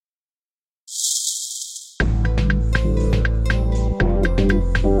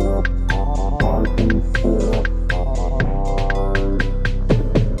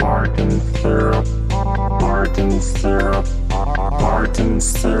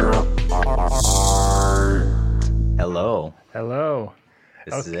Hello. Hello.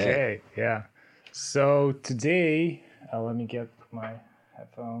 This is it. Okay, yeah. So today, let me get my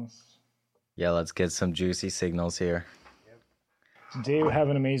headphones. Yeah, let's get some juicy signals here. Today we have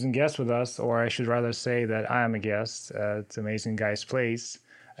an amazing guest with us, or I should rather say that I am a guest at Amazing Guy's Place.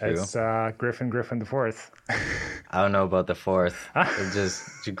 True. It's Griffin the Fourth. I don't know about the fourth.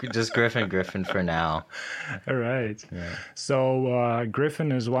 just Griffin for now. All right. Yeah. So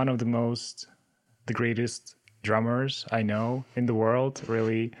Griffin is one of the greatest drummers I know in the world.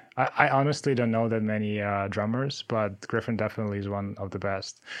 Really, I honestly don't know that many drummers, but Griffin definitely is one of the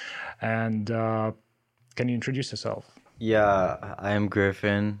best. And can you introduce yourself? Yeah, I am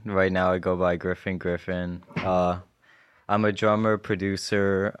Griffin. Right now I go by Griffin. I'm a drummer,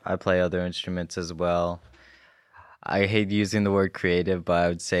 producer. I play other instruments as well. I hate using the word creative, but I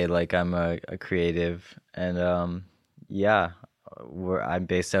would say like I'm a creative. And yeah, I'm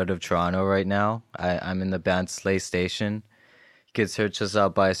based out of Toronto right now. I'm in the band Slay Station. You could search us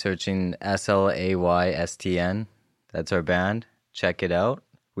up by searching SLAYSTN. That's our band. Check it out.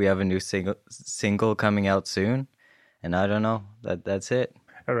 We have a new single coming out soon. And I don't know. That's it.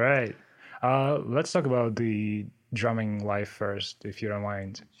 All right. Let's talk about the drumming life first, if you don't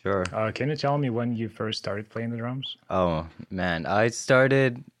mind. Sure. Can you tell me when you first started playing the drums? Oh, man. I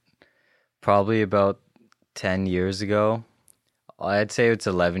started probably about 10 years ago. I'd say it's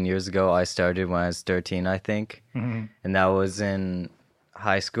 11 years ago. I started when I was 13, I think. Mm-hmm. And that was in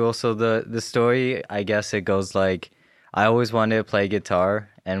high school. So the story, I guess it goes like I always wanted to play guitar,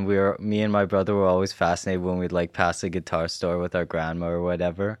 and me and my brother were always fascinated when we'd like pass a guitar store with our grandma or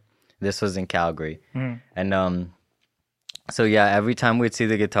whatever. This was in Calgary. Mm-hmm. And so yeah, every time we'd see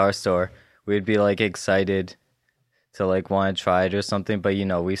the guitar store, we'd be like excited to like want to try it or something, but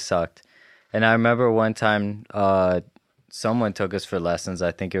we sucked. And I remember one time someone took us for lessons.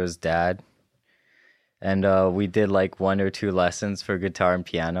 I think it was Dad. And we did like 1 or 2 lessons for guitar and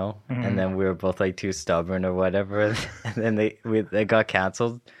piano, and then we were both like too stubborn or whatever, and then they got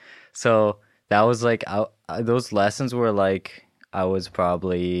canceled. So that was like those lessons were like I was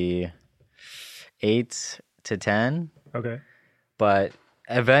probably 8 to 10, Okay. but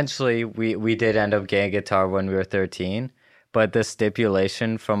eventually we did end up getting a guitar when we were 13. But the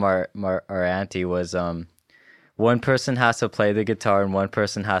stipulation from our auntie was one person has to play the guitar and one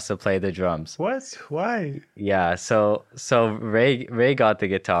person has to play the drums. What? Why? Yeah, so Ray got the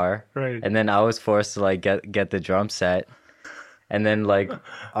guitar, Right. and then I was forced to like get the drum set, and then like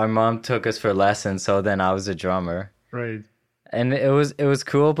our mom took us for lessons, so then I was a drummer, Right. and it was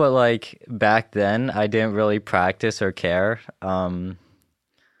cool, but like back then I didn't really practice or care.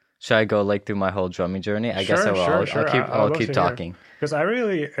 Should I go like through my whole drumming journey? I guess I will. Sure. I'll keep talking. Because I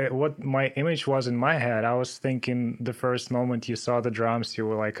really, what my image was in my head, I was thinking the first moment you saw the drums, you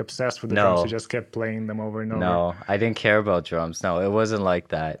were like obsessed with the drums. You just kept playing them over and over. No, I didn't care about drums. No, it wasn't like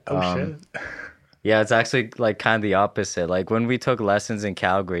that. Oh, shit. Yeah, it's actually like kind of the opposite. Like when we took lessons in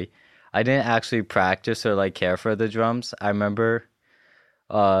Calgary, I didn't actually practice or like care for the drums. I remember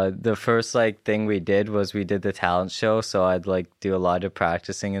the first like thing we did was we did the talent show, so I'd like do a lot of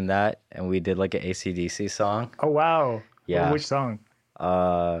practicing in that, and we did like an AC/DC song. Oh, wow. Yeah. Which song?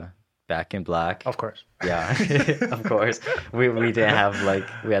 Back in Black. Of course. Yeah, of course. We didn't have like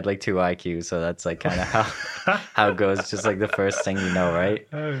we had like 2 IQs, so that's like kind of how it goes. Just like the first thing you know, right?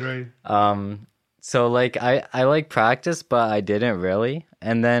 Oh, right. So like I like practice, but I didn't really.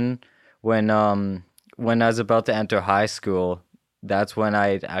 And then when I was about to enter high school, that's when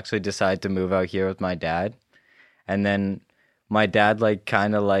I actually decided to move out here with my dad. And then my dad like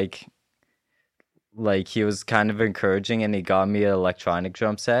kind of like he was kind of encouraging, and he got me an electronic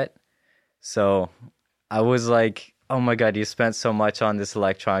drum set. So I was like, oh my God, you spent so much on this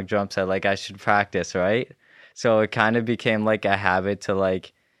electronic drum set, like I should practice, right? So it kind of became like a habit to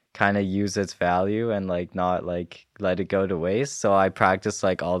like kind of use its value and like not like let it go to waste. So I practiced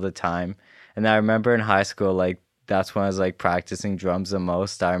like all the time. And I remember in high school, like that's when I was like practicing drums the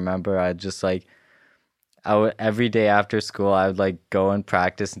most. I remember I just like every day after school I would like go and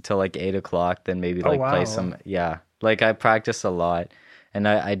practice until like 8 o'clock, then maybe like play some. Yeah, like I practiced a lot, and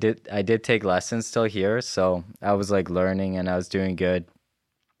I did take lessons still here, so I was like learning and I was doing good.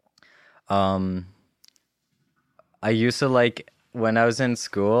 I used to like when I was in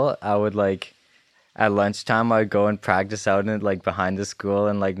school, I would like at lunchtime I'd go and practice out in like behind the school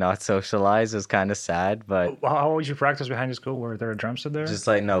and like not socialize. It was kind of sad, but How would you practice behind the school? Were there a drum set there? just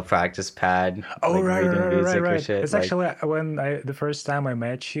like no practice pad. Oh, like, right, reading music or right. shit, It's like, actually when the first time I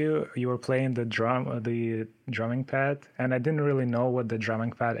met you, you were playing the drumming pad, and I didn't really know what the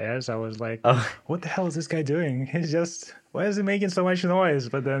drumming pad is. I was like, Oh. what the hell is this guy doing? He's just Why is it making so much noise?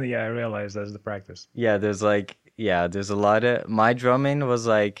 But then, yeah, I realized that's the practice. Yeah, there's a lot of my drumming was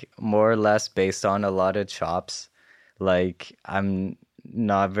like more or less based on a lot of chops. Like I'm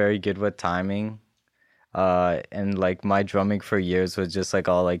not very good with timing. And like my drumming for years was just like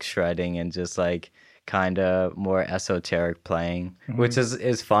all like shredding and just like kind of more esoteric playing, which Hmm.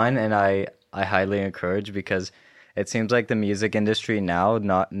 is fun and I highly encourage because it seems like the music industry now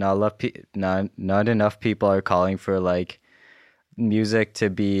not enough people are calling for like music to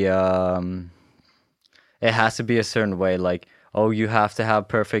be it has to be a certain way. Like, oh, you have to have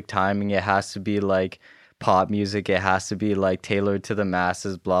perfect timing. It has to be like pop music. It has to be like tailored to the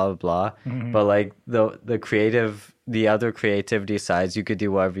masses, blah blah blah. Hmm. But like the other creativity sides, you could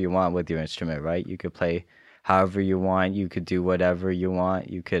do whatever you want with your instrument, right? You could play however you want. You could do whatever you want.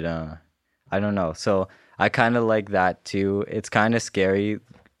 You could, I don't know. So I kind of like that too. It's kind of scary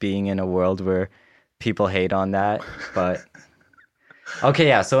being in a world where people hate on that, but okay,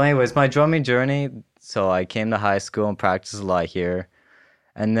 yeah. So, anyways, my drumming journey. So I came to high school and practiced a lot here,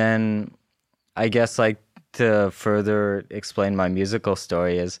 and then I guess like to further explain my musical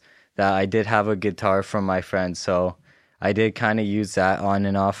story is that I did have a guitar from my friend, so I did kind of use that on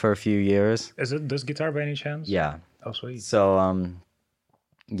and off for a few years. Is it this guitar by any chance? Yeah. Oh, sweet. So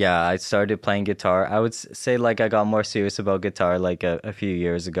yeah, I started playing guitar. I would say like I got more serious about guitar like a few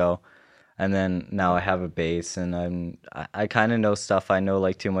years ago. And then now I have a bass, and I kind of know stuff. I know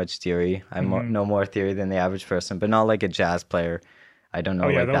like too much theory. Hmm. know more theory than the average person, but not like a jazz player. I don't Oh, know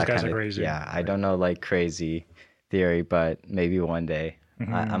yeah, like those that guys kind are of crazy. yeah. I Like, don't know like crazy theory, but maybe one day.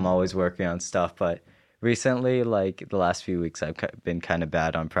 I'm hmm. always working on stuff, but recently, like the last few weeks, I've been kind of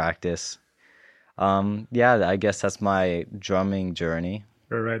bad on practice. Yeah, I guess that's my drumming journey.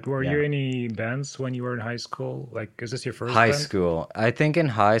 All right. Were you Yeah. any bands when you were in high school? Like, is this your first High band? school. I think in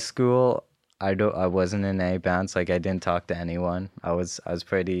high school I wasn't in any bands. Like I didn't talk to anyone. I was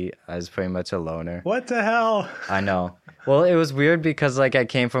pretty much a loner. What the hell? I know. Well, it was weird because like I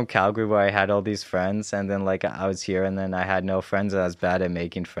came from Calgary where I had all these friends and then like I was here and then I had no friends and I was bad at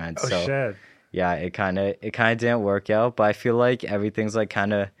making friends. Oh, So, shit. yeah, it kind of didn't work out, but I feel like everything's like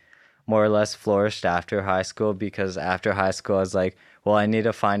kind of more or less flourished after high school because after high school I was like, well, I need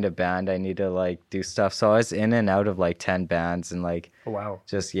to find a band. I need to like do stuff. So I was in and out of like 10 bands and like Oh, wow.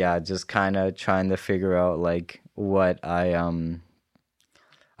 just yeah, just kind of trying to figure out like what I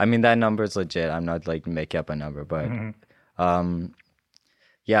mean that number is legit. I'm not like making up a number, but Hmm. um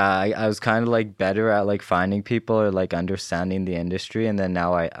yeah, I was kind of like better at like finding people or like understanding the industry, and then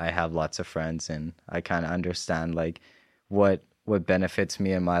now I have lots of friends and I kind of understand like what benefits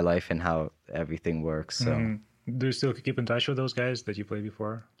me in my life and how everything works. So Hmm. Do you still keep in touch with those guys that you played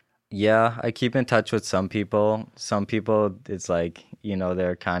before? yeah, I keep in touch with some people. Some people, it's like,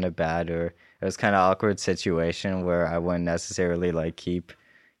 they're kind of bad or it was kind of awkward situation where I wouldn't necessarily like keep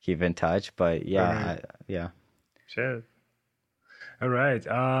in touch. But All yeah, right. yeah. Shit. All right.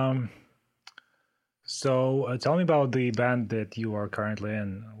 So tell me about the band that you are currently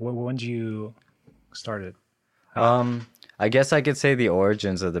in. When did you start it? Um, I guess I could say the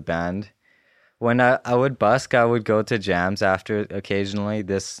origins of the band. When I would busk, I would go to jams after occasionally.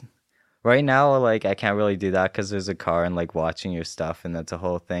 This right now, like I can't really do that because there's a car and like watching your stuff, and that's a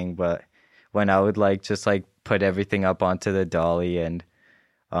whole thing. But when I would like just like put everything up onto the dolly and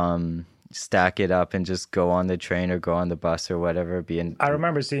stack it up and just go on the train or go on the bus or whatever, I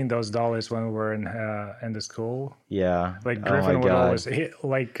remember seeing those dollies when we were in the school. yeah. Like Oh my Griffin would God. always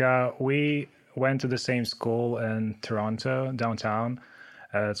we went to the same school in Toronto downtown.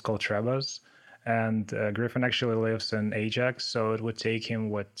 It's called Trebas, and Griffin actually lives in Ajax, so it would take him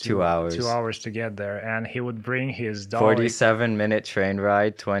what Two two hours. hours to get there, and he would bring his dolly. 47-minute train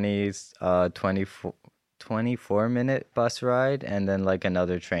ride, 24-minute bus ride, and then like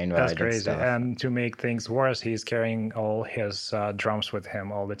another train That's ride and crazy. stuff. And to make things worse, he's carrying all his drums with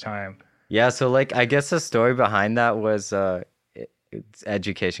him all the time. Yeah, so like I guess the story behind that was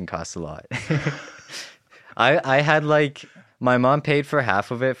education costs a lot. I had like my mom paid for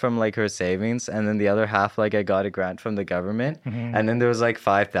half of it from like her savings, and then the other half like I got a grant from the government, Hmm. and then there was like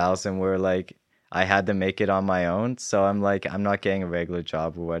 5,000 where like I had to make it on my own. So I'm like I'm not getting a regular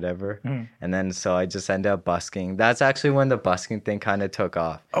job or whatever, and then so I just ended up busking. That's actually when the busking thing kind of took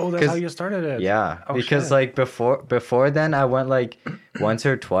off, Oh, that's how cause you started it. yeah, Oh because shit. like before then I went like once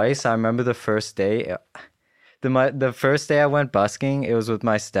or twice. I remember the first day, the first day I went busking, it was with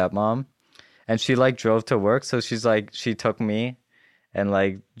my stepmom, and she like drove to work, so she took me and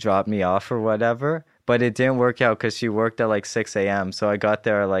like dropped me off or whatever. but it didn't work out because she worked at like 6 a.m. So I got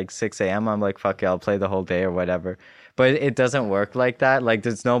there at like 6 a.m. I'm like, fuck it, I'll play the whole day or whatever. But it doesn't work like that. Like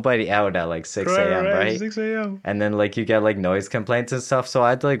there's nobody out at like 6 a.m., Right, right? 6 a.m. And then like you get like noise complaints and stuff. So I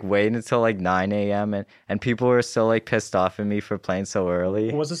had to like wait until like 9 a.m. and people were still like pissed off at me for playing so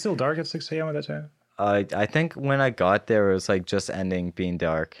early. Was it still dark at 6 a.m. at that time? I think when I got there, it was like just ending being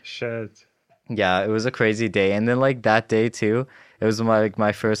dark. Shit. Yeah, it was a crazy day. And then like that day too, it was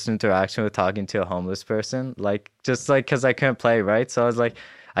my first interaction with talking to a homeless person. Like just like because I couldn't play, right? So I was like,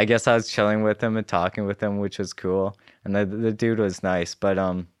 I guess I was chilling with him and talking with him, which was cool. And the dude was nice, but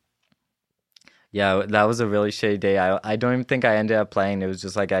yeah, that was a really shitty day. I don't even think I ended up playing. It was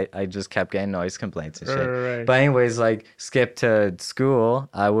just like I just kept getting noise complaints and shit. Right. But anyways, like skip to school,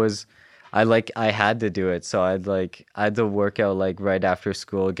 I had to do it. So I had to work out like right after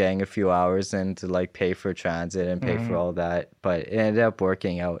school, getting a few hours in to like pay for transit and pay for all that. But it ended up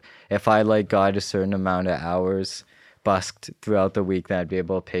working out. If I like got a certain amount of hours busked throughout the week, then I'd be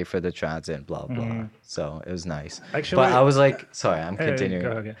able to pay for the transit and blah blah. So it was nice. Actually, but I was like, sorry, I'm hey, continuing.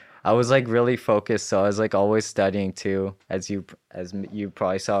 go ahead. I was like really focused, so I was like always studying too, as you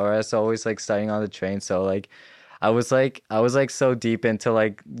probably saw. Or I was always like studying on the train, so like I was like so deep into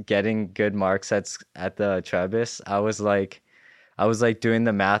like getting good marks at the Trebus. I was like doing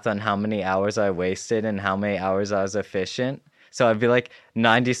the math on how many hours I wasted and how many hours I was efficient. So I'd be like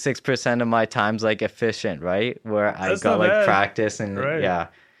 96% of my time's like efficient, right? Where I That's got not like bad. practice and Right. yeah.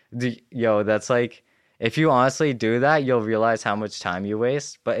 Yo, that's like if you honestly do that, you'll realize how much time you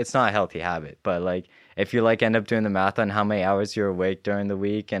waste, but it's not a healthy habit. But like if you like end up doing the math on how many hours you're awake during the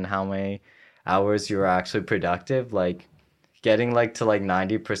week and how many hours you're actually productive, like getting like to like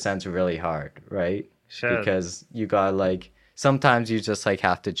 90% is really hard, right? Shit. Because you got like sometimes you just like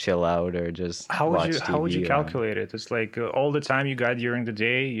have to chill out or just watch How would you TV. calculate it? It's like all the time you got during the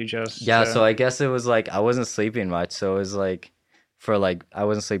day, you just Yeah, so I guess it was like I wasn't sleeping much, so it was like for like I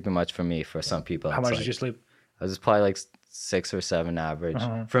wasn't sleeping much for me. For some people, how it's much like did you sleep? I was probably like 6 or 7 average.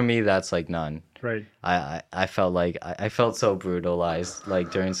 Uh-huh. For me, that's like none. Right. I felt like I felt so brutalized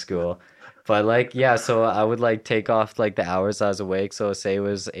like during school. But like yeah, so I would like take off like the hours I was awake. So say it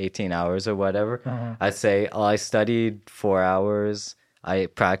was 18 hours or whatever. Uh-huh. I'd say oh, I studied 4 hours. I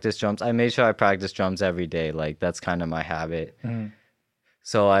practiced drums. I made sure I practiced drums every day. Like that's kind of my habit. Mhm.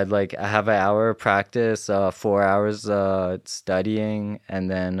 So I have an hour of practice, 4 hours studying, and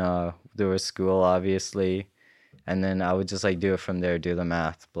then there was school obviously, and then I would just like do it from there, do the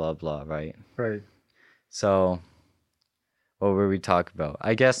math, blah blah, right? Right. So what were we talking about?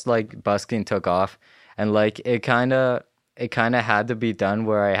 I guess like busking took off, and like it kind of had to be done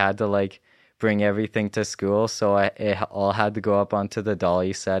where I had to like bring everything to school, so it all had to go up onto the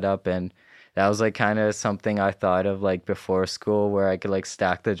dolly setup, and that was like kind of something I thought of like before school where I could like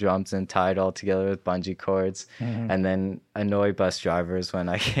stack the drums and tie it all together with bungee cords, and then annoy bus drivers when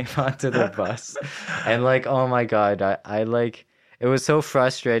I came onto the bus, and like oh my god, I like. It was so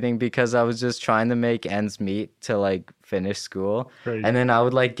frustrating because I was just trying to make ends meet to like finish school. Right. And then I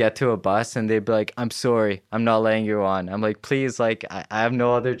would like get to a bus and they'd be like, I'm sorry, I'm not letting you on. I'm like, please, like, I have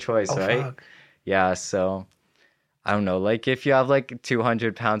no other choice, Oh right? fuck. Yeah, so I don't know. Like, if you have like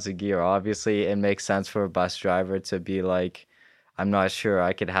 200 pounds of gear, obviously it makes sense for a bus driver to be like, I'm not sure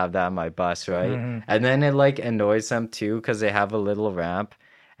I could have that on my bus, right? And then it like annoys them too because they have a little ramp.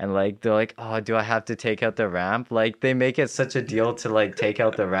 And like they're like, oh, do I have to take out the ramp? Like they make it such a deal to like take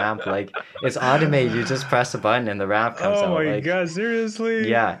out the ramp. Like it's automated. You just press a button and the ramp comes Oh out. my Like god, seriously?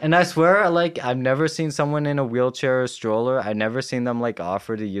 yeah. And I swear, like I've never seen someone in a wheelchair or stroller. I've never seen them like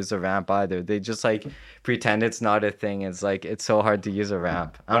offer to use a ramp either. They just like pretend it's not a thing. It's like it's so hard to use a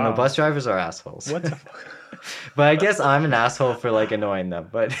ramp. I don't know. Wow. Bus drivers are assholes. What the fuck? But I guess I'm an asshole for like annoying them.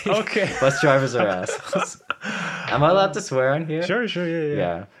 But Okay. bus drivers are assholes. Am I allowed to swear on here? Sure, yeah.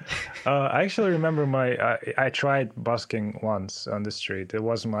 Yeah. I actually remember I tried busking once on the street. It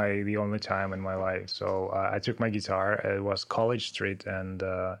was the only time in my life. So I took my guitar. It was College Street and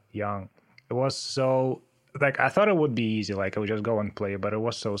Young. It was so like I thought it would be easy. Like I would just go and play, but it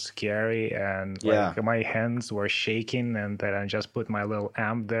was so scary and like Yeah. my hands were shaking. And then I just put my little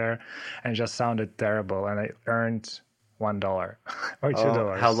amp there, and it just sounded terrible. And I earned $1 or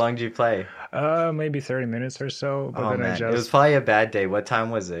 $2. How long did you play? Maybe 30 minutes or so. But Oh then I man, just it was probably a bad day. What time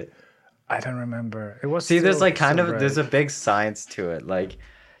was it? I don't remember. It was See, there's still like kind so of there's a bright. big science to it. Like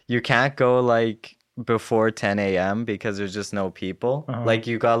you can't go like before 10 a.m. because there's just no people. Like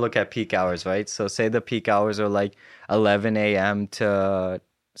you gotta look at peak hours, right? So say the peak hours are like 11 a.m. to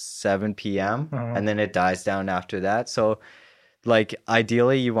 7 p.m. and then it dies down after that. So like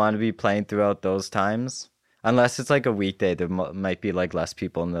ideally you want to be playing throughout those times. Unless it's like a weekday, there might be like less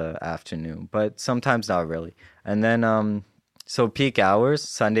people in the afternoon, but sometimes not really. And then so peak hours,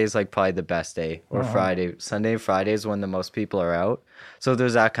 Sunday's like probably the best day, or Uh-huh. Friday. Sunday and Friday is when the most people are out. So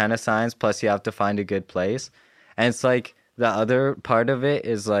there's that kind of signs. Plus, you have to find a good place, and it's like the other part of it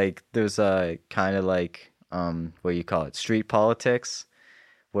is like there's a kind of like what do you call it, street politics,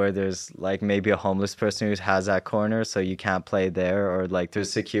 where there's like maybe a homeless person who has that corner, so you can't play there, or like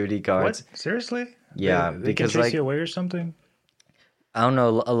there's security What? guards. Seriously? Yeah, They can because chase you like away or something? I don't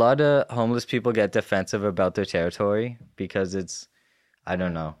know, a lot of homeless people get defensive about their territory because it's I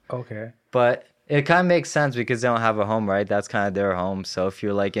don't know. Okay. But it kind of makes sense because they don't have a home, right? That's kind of their home. So if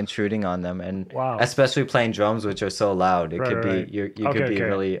you're like intruding on them, and Wow. especially playing drums, which are so loud, it Right, could right, be right. you Okay, could be okay.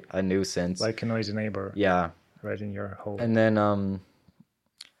 really a nuisance. Like a noisy neighbor Yeah. right in your hole. And then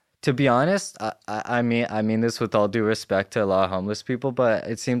to be honest, I mean this with all due respect to a lot of homeless people, but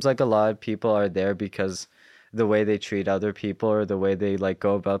it seems like a lot of people are there because the way they treat other people or the way they like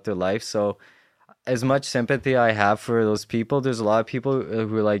go about their life. So as much sympathy I have for those people, there's a lot of people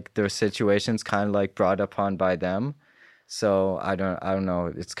who like their situations kind of like brought upon by them. So I don't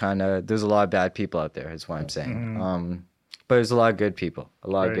know. It's kind of there's a lot of bad people out there, is what I'm saying. Hmm. But there's a lot of good people, a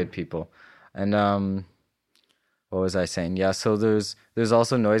lot of Right. good people, and what was I saying? Yeah, so there's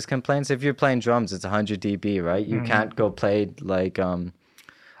also noise complaints. If you're playing drums, it's 100 dB, right? You Hmm. can't go play like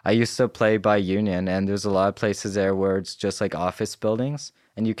I used to play by Union, and there's a lot of places there where it's just like office buildings,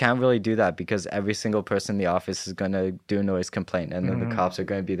 and you can't really do that because every single person in the office is gonna do a noise complaint, and then the Hmm. cops are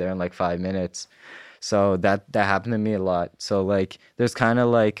gonna be there in like 5 minutes. So that happened to me a lot. So like, there's kind of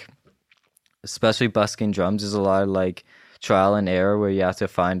like, especially busking drums, there's a lot of like trial and error where you have to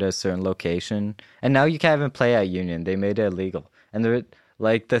find a certain location, and now you can't even play at Union. They made it illegal, and they're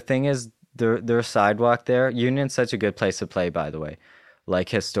like the thing is their sidewalk there. Union's such a good place to play, by the way. Like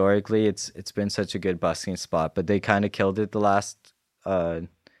historically, it's been such a good busking spot, but they kind of killed it the last.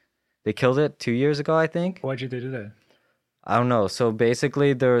 They killed it 2 years ago, I think. Why'd you do that? I don't know. So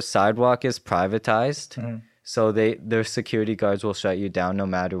basically, their sidewalk is privatized, Hmm. so their security guards will shut you down no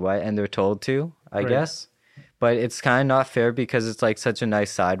matter what, and they're told to, I Right. guess. But it's kind of not fair because it's like such a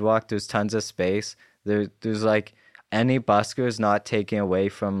nice sidewalk. There's tons of space. There's like any busker is not taking away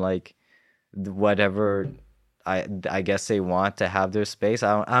from like whatever I guess they want to have their space.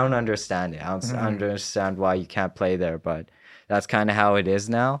 I don't understand it. I don't Hmm. understand why you can't play there, but that's kind of how it is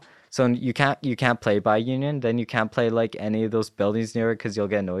now. So you can't play by Union, then you can't play like any of those buildings near it because you'll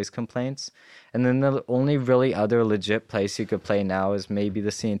get noise complaints. And then the only really other legit place you could play now is maybe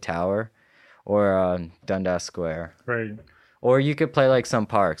the CN Tower or Dundas Square, Right. or you could play like some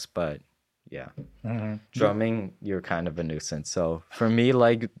parks. But yeah, Hmm. drumming, you're kind of a nuisance. So for me,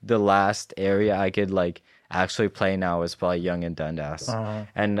 like the last area I could like actually play now is probably Young and Dundas, Uh,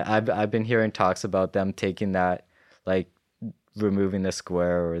 and I've been hearing talks about them taking that, like removing the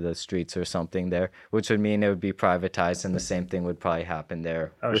square or the streets or something there, which would mean it would be privatized, and the same thing would probably happen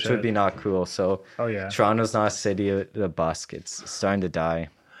there, oh which would shit. be not cool. So Oh yeah. Toronto's not a city of the busk; it's starting to die.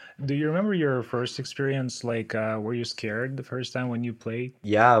 Do you remember your first experience? Like, were you scared the first time when you played?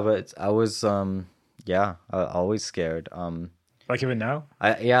 Yeah, but I was yeah, always scared. Like even now?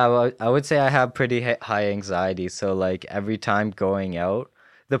 Well, I would say I have pretty high anxiety. So like every time going out,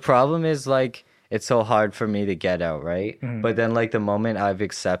 the problem is like it's so hard for me to get out, right? Hmm. But then like the moment I've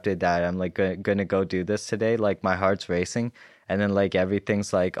accepted that I'm like gonna go do this today, like my heart's racing, and then like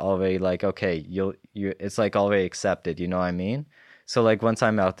everything's like already like okay, you it's like already accepted. You know what I mean? So like once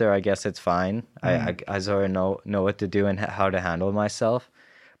I'm out there, I guess it's fine. Hmm. I sort of know what to do and how to handle myself.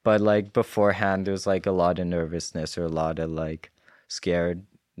 But like beforehand, there's like a lot of nervousness or a lot of like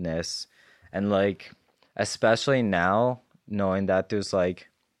scaredness. And like, especially now, knowing that there's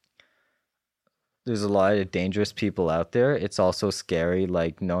a lot of dangerous people out there, it's also scary,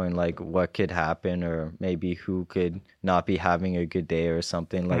 like knowing like what could happen or maybe who could not be having a good day or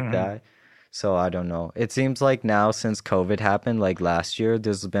something like Hmm. that. So I don't know. It seems like now since COVID happened, like last year,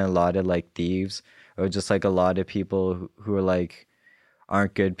 there's been a lot of like thieves or just like a lot of people who are like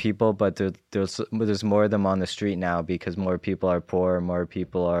aren't good people, but there's more of them on the street now because more people are poor, more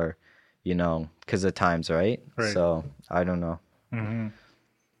people are, because of times, right? Right. So I don't know. Hmm.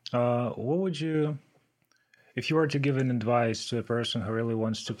 What would you, if you were to give an advice to a person who really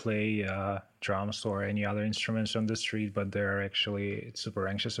wants to play drums or any other instruments on the street, but they're actually super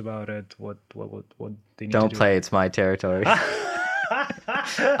anxious about it? What they need to Don't do? play. It's my territory.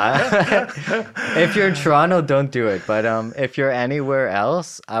 If you're in Toronto, don't do it. But if you're anywhere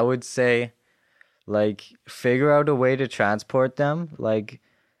else, I would say like figure out a way to transport them. Like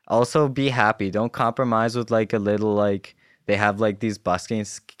also be happy. Don't compromise with like a little like they have like these busking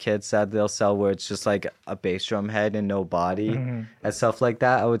kits that they'll sell where it's just like a bass drum head and no body Mhm. and stuff like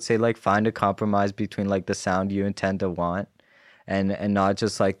that. I would say like find a compromise between like the sound you intend to want and not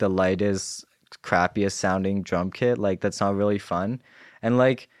just like the lightest, crappiest sounding drum kit. Like that's not really fun. And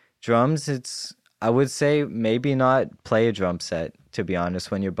like drums, it's I would say maybe not play a drum set to be honest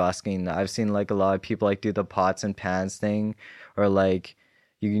when you're busking. I've seen like a lot of people like do the pots and pans thing, or like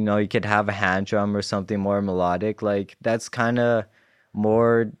you know you could have a hand drum or something more melodic. Like that's kind of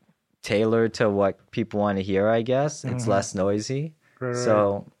more tailored to what people want to hear. I guess it's Mhm. less noisy. Right.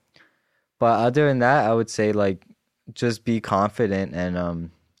 So, but other than that, I would say like just be confident and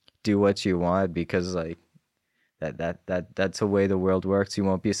do what you want because like that's the way the world works. You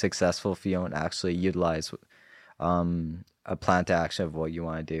won't be successful if you don't actually utilize a plan to action of what you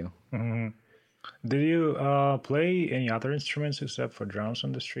want to do. Mhm. Did you play any other instruments except for drums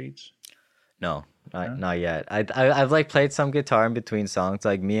on the streets? No, Yeah. not yet. I've like played some guitar in between songs.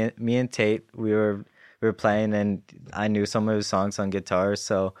 Like me and Tate, we were playing, and I knew some of his songs on guitar.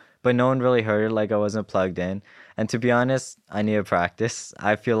 So, but no one really heard it. Like I wasn't plugged in. And to be honest, I need to practice.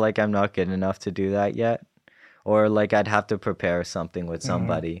 I feel like I'm not good enough to do that yet. Or like I'd have to prepare something with Mhm.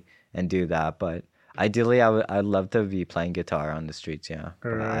 somebody and do that. But ideally, I'd love to be playing guitar on the streets. Yeah,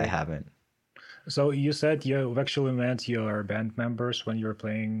 All but I right. haven't. So you said you actually met your band members when you were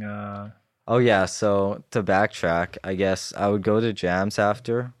playing. Oh yeah, so to backtrack, I guess I would go to jams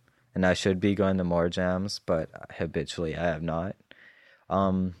after, and I should be going to more jams, but habitually I have not.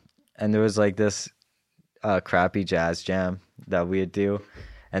 Um, and there was like this crappy jazz jam that we'd do,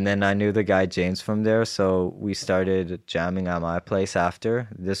 and then I knew the guy James from there, so we started jamming at my place after.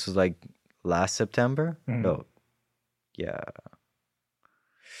 This was like last September. Mhm. No, yeah,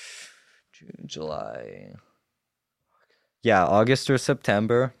 June, July. Yeah, August or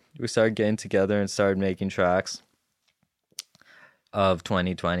September. We started getting together and started making tracks of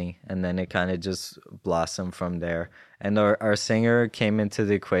 2020, and then it kind of just blossomed from there. And our singer came into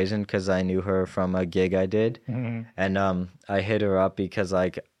the equation because I knew her from a gig I did, Mhm. and I hit her up because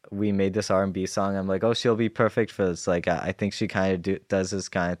like we made this R&B song. I'm like, oh, she'll be perfect for this. Like I think she kind of does this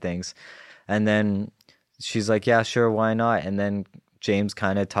kind of things, and then she's like, yeah, sure, why not? And then James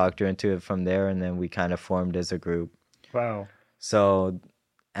kind of talked her into it from there, and then we kind of formed as a group. Wow. So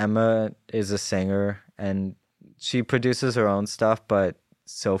Emma is a singer and she produces her own stuff, but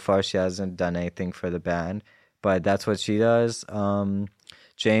so far she hasn't done anything for the band. But that's what she does.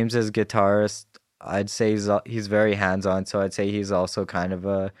 James is guitarist. I'd say he's very hands-on, so I'd say he's also kind of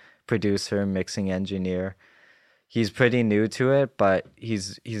a producer, mixing engineer. He's pretty new to it, but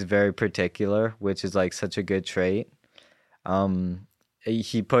he's very particular, which is like such a good trait. Um,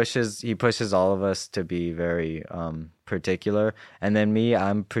 he pushes all of us to be very particular. And then me,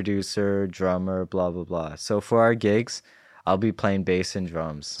 I'm producer, drummer, blah blah blah. So for our gigs, I'll be playing bass and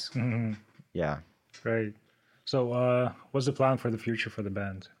drums. Mhm. Yeah. Right. So what's the plan for the future for the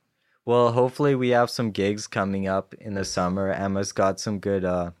band? Well, hopefully we have some gigs coming up in the summer. Emma's got some good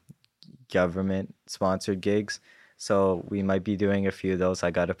government sponsored gigs. So we might be doing a few of those. I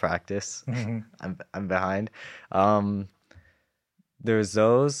gotta practice. Mhm. I'm behind. Um, there's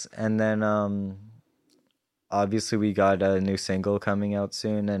those, and then obviously we got a new single coming out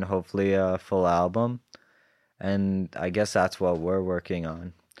soon and hopefully a full album. And I guess that's what we're working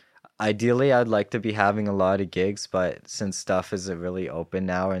on. Ideally, I'd like to be having a lot of gigs, but since stuff isn't really open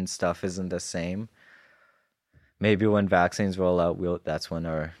now and stuff isn't the same, maybe when vaccines roll out, that's when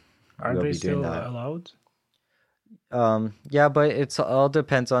our Aren't we'll they be doing still that. allowed? Yeah, but it's all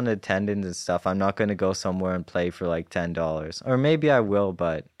depends on attendance and stuff. I'm not gonna go somewhere and play for like $10. Or maybe I will,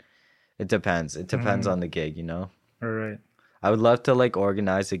 but it depends. It depends Mhm. on the gig. All right. I would love to like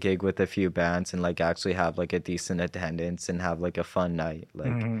organize a gig with a few bands and like actually have like a decent attendance and have like a fun night.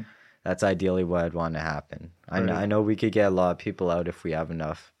 Like Mhm. that's ideally what I'd want to happen. I Right. know we could get a lot of people out if we have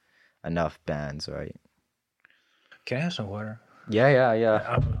enough bands, right? Can I have some water? Yeah, yeah,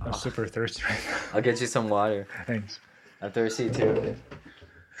 yeah. I'm super thirsty right I'll get you some water. now. Thanks. I'm thirsty too.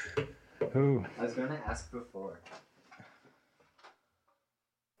 Ooh. I was gonna ask before.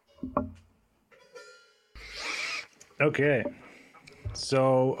 Okay.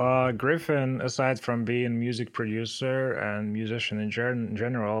 So Griffin, aside from being music producer and musician in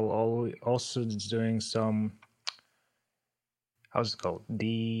general, also is doing some, how's it called?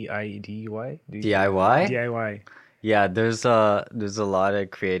 DIY? DIY? DIY. Yeah, there's a lot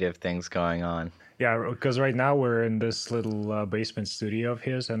of creative things going on. Yeah, because right now we're in this little basement studio of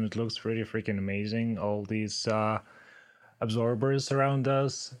his, and it looks pretty freaking amazing. All these absorbers around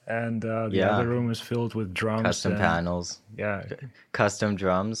us, and the other Yeah, room is filled with drums custom and panels, yeah, custom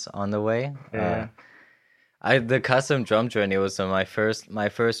drums on the way. yeah. I the custom drum journey was my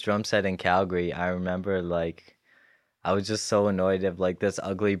first drum set in Calgary. I remember like I was just so annoyed of like this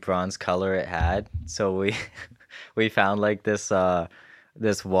ugly bronze color it had. So we we found like this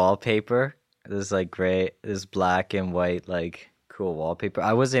wallpaper, this like gray, this black and white like cool wallpaper.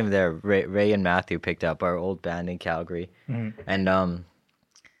 I wasn't even there. Ray and Matthew picked up our old band in Calgary, Mhm. and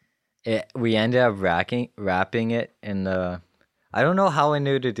we ended up wrapping it in the. I don't know how I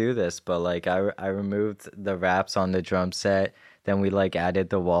knew to do this, but like I removed the wraps on the drum set. Then we like added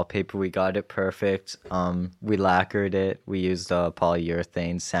the wallpaper. We got it perfect. We lacquered it. We used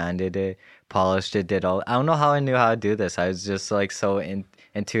polyurethane, sanded it, polished it. Did all. I don't know how I knew how to do this. I was just like so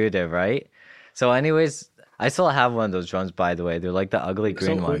intuitive, right? So, anyways, I still have one of those drums, by the way. They're like the ugly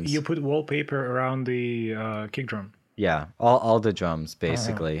green So you ones. put wallpaper around the kick drum. Yeah, all the drums Uh-huh.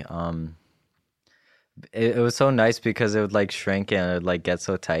 basically. It was so nice because it would like shrink and it would like get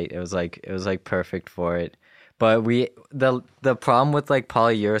so tight. It was like perfect for it. But the problem with like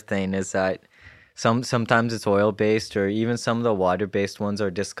polyurethane is that sometimes it's oil based or even some of the water based ones are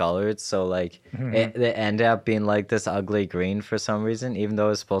discolored. So like Mhm. it ended up being like this ugly green for some reason, even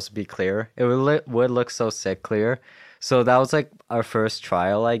though it's supposed to be clear. It would look so sick clear. So that was like our first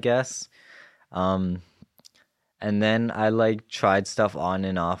trial, I guess. Um, and then I like tried stuff on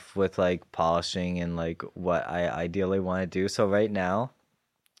and off with like polishing and like what I ideally want to do. So right now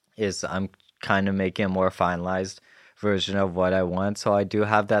is I'm kind of making a more finalized version of what I want. So I do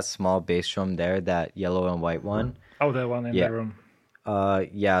have that small bass drum there, that yellow and white one. Oh, that one in Yeah. the room.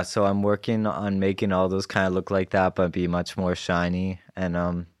 Yeah, so I'm working on making all those kind of look like that but be much more shiny.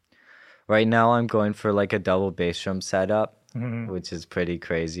 And right now I'm going for like a double bass drum setup, Mhm. which is pretty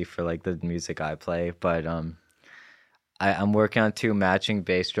crazy for like the music I play, but I'm working on two matching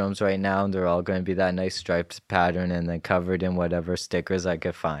bass drums right now, and they're all going to be that nice striped pattern and then covered in whatever stickers I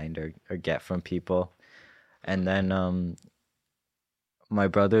could find or get from people. And then my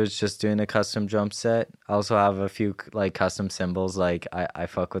brother's just doing a custom drum set. I also have a few like custom cymbals. Like I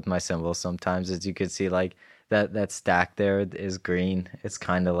fuck with my cymbals sometimes, as you can see. Like that stack there is green. It's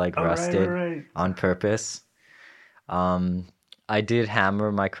kind of like All right, all rusted right. on purpose. Um, I did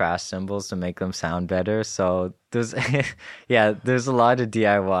hammer my crash cymbals to make them sound better. So there's, yeah, there's a lot of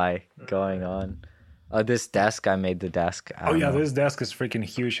DIY going on. This desk, I made the desk. I Oh don't yeah, know. this desk is freaking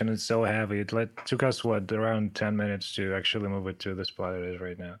huge and it's so heavy. Took us what around 10 minutes to actually move it to the spot it is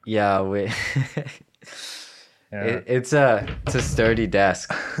right now. Yeah, we, Yeah. it's a sturdy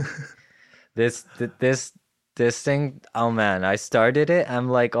desk. This th- this this thing, oh man, I started it. I'm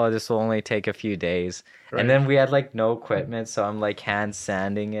like, oh, this will only take a few days. And Right. then we had like no equipment, so I'm like hand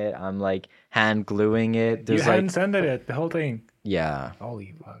sanding it. I'm like hand gluing it. You There's hadn't like sanded it, the whole thing. yeah.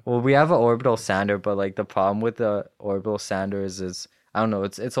 Holy fuck. Well, we have an orbital sander, but like the problem with the orbital sander is I don't know,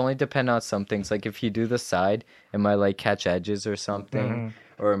 it's only dependent on some things. Like if you do the side, it might like catch edges or something,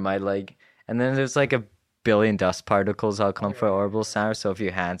 Hmm. or it might like and then there's like a billion dust particles that'll come for orbital sander, so if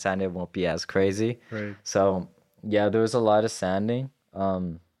you hand sand it won't be as crazy. Right. So yeah, there was a lot of sanding.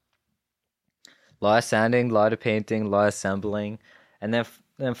 A lot of sanding, a lot of painting, a lot of assembling, and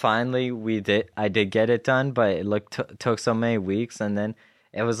then finally I did get it done, but it took so many weeks, and then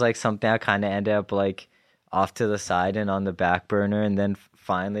it was like something I kind of ended up like off to the side and on the back burner, and then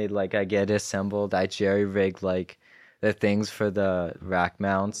finally like I get it assembled. I jerry rigged like the things for the rack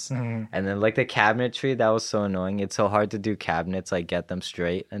mounts, Hmm. and then like the cabinetry that was so annoying. It's so hard to do cabinets, like get them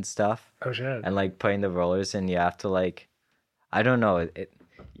straight and stuff, Oh shit. and like putting the rollers in, you have to like I don't know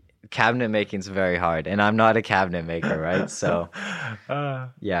cabinet making's very hard, and I'm not a cabinet maker, right? So uh,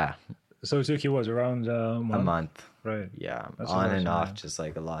 yeah, so it took you was around a a month, month. right? Yeah, That's on and impressive, off, man. just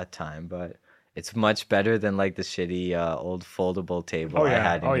like a lot of time, but it's much better than like the shitty old foldable table Oh I yeah,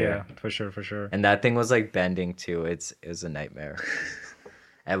 had in oh here. yeah, for sure, for sure. And that thing was like bending too. It was a nightmare.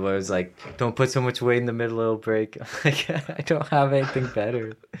 Everyone was like, "Don't put so much weight in the middle; it'll break." Like, I don't have anything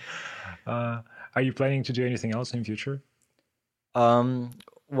better. Uh, are you planning to do anything else in future? Um,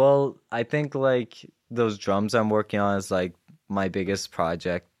 well, I think like those drums I'm working on is like my biggest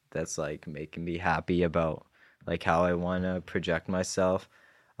project that's like making me happy about like how I want to project myself.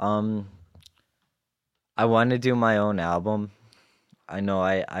 Um, I want to do my own album. I know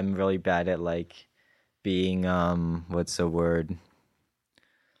I'm really bad at like being what's the word?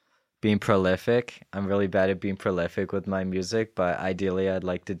 Being prolific. I'm really bad at being prolific with my music, but ideally I'd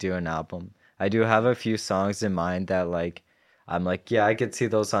like to do an album. I do have a few songs in mind that like I'm like, yeah, I could see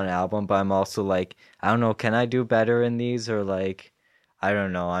those on an album, but I'm also like, I don't know, can I do better in these or like I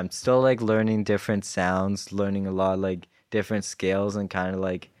don't know. I'm still like learning different sounds, learning a lot like different scales and kind of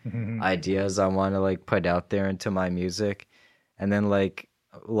like Mhm. ideas I want to like put out there into my music. And then like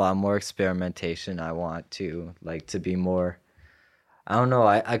a lot more experimentation. I want to like to be more. I don't know.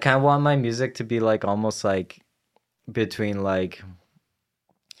 I kind of want my music to be like almost between like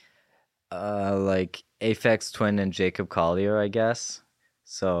Aphex Twin and Jacob Collier, I guess.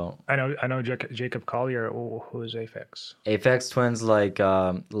 So I know Jacob Collier. Who is Aphex? Aphex Twin's like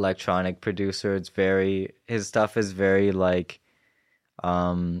electronic producer. It's very his stuff is very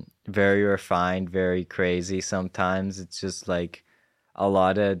very refined, very crazy sometimes. It's just like a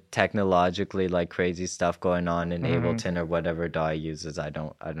lot of technologically like crazy stuff going on in Hmm. Ableton or whatever DAW uses. I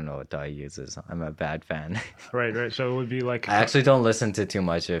don't know what DAW uses. I'm a bad fan. Right, right. So it would be like I actually don't listen to too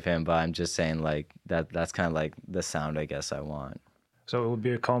much of him, but I'm just saying like that's kind of like the sound I guess I want. so it would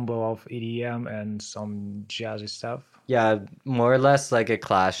be a combo of EDM and some jazzy stuff. Yeah, more or less like a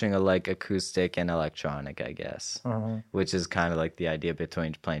clashing of like acoustic and electronic, I guess, Uh-huh. which is kind of like the idea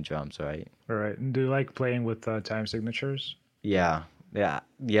between playing drums, right? All right. Do you like playing with time signatures? Yeah,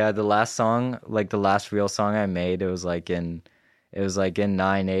 yeah. The last song, like the last real song I made, it was like in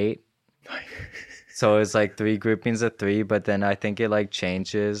 9/8. So it's like three groupings of three, but then I think it like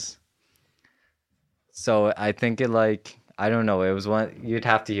changes. So I think it like I don't know. It was one you'd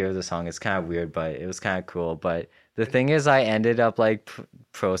have to hear the song. It's kind of weird, but it was kind of cool. But the thing is, I ended up like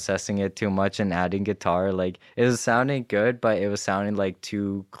processing it too much and adding guitar. Like it was sounding good, but it was sounding like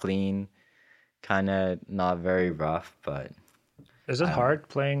too clean, kind of not very rough. But Is it I don't know. hard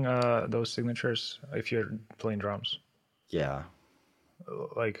playing those signatures if you're playing drums? Yeah.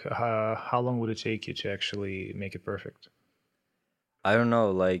 Like, how long would it take you to actually make it perfect? I don't know,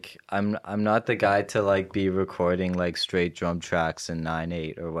 like I'm not the guy to like be recording like straight drum tracks in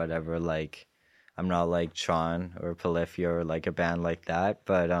 9/8 or whatever. Like I'm not like Tron or Polyphia or like a band like that.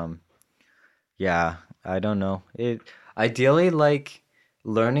 But yeah, I don't know. It ideally like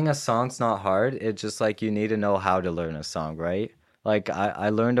learning a song's not hard. It's just like you need to know how to learn a song, right? Like I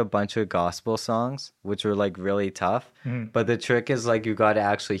learned a bunch of gospel songs, which were like really tough. Mhm. But the trick is like you got to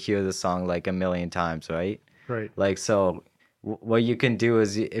actually hear the song like a million times, right? Right. Like so, what you can do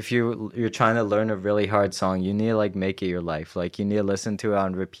is if you're trying to learn a really hard song, you need to like make it your life. Like you need to listen to it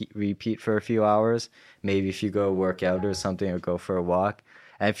on repeat for a few hours. Maybe if you go work out or something or go for a walk.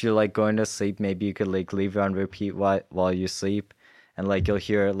 And if you're like going to sleep, maybe you could like leave it on repeat while you sleep. And like you'll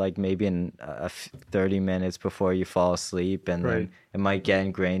hear it like maybe in 30 minutes before you fall asleep, and Right. then it might get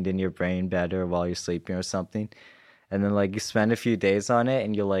ingrained in your brain better while you're sleeping or something. And then like you spend a few days on it,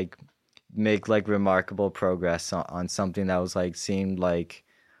 and you'll like make like remarkable progress on something that was like seemed like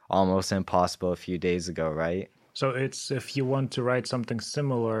almost impossible a few days ago, right? So it's if you want to write something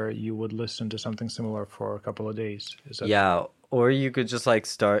similar, you would listen to something similar for a couple of days. Is that Yeah, or you could just like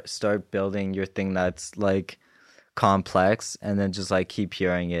start building your thing that's like complex and then just like keep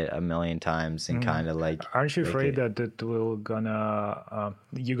hearing it a million times and Mhm. kind of like Aren't you make afraid it. that it will gonna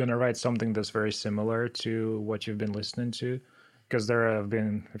you're gonna write something that's very similar to what you've been listening to? Because there have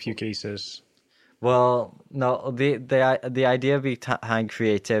been a few cases. Well, no, the idea behind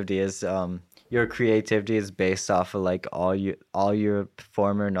creativity is your creativity is based off of like all your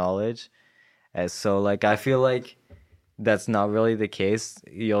former knowledge. And so like I feel like that's not really the case.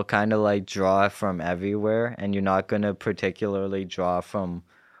 You'll kind of like draw from everywhere, and you're not going to particularly draw from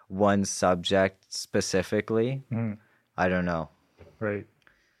one subject specifically. Mhm. I don't know. Right.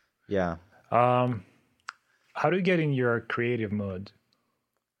 Yeah. Um, how do you get in your creative mood?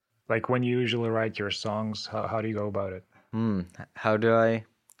 Like when you usually write your songs, how do you go about it? Hmm. How do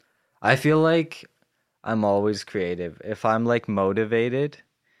I feel like I'm always creative. If I'm like motivated,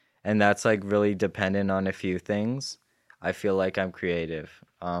 and that's like really dependent on a few things, I feel like I'm creative.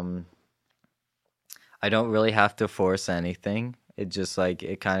 I don't really have to force anything. It just like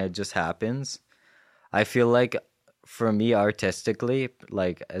it kind of just happens. I feel like for me artistically,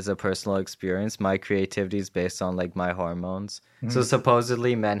 like as a personal experience, my creativity is based on like my hormones. So Mhm.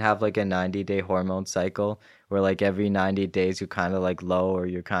 supposedly men have like a 90-day hormone cycle where like every 90 days you're kind of like low or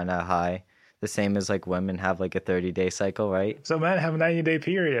you're kind of high. The same as like women have like a 30-day cycle, right? So men have 90-day So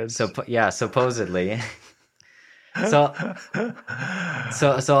periods. yeah, supposedly. So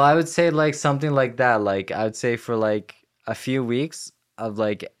so I would say like something like that. Like I would say for like a few weeks of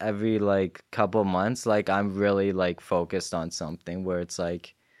like every like couple months, like I'm really like focused on something where it's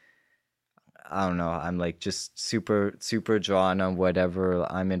like I don't know, I'm like just super drawn on whatever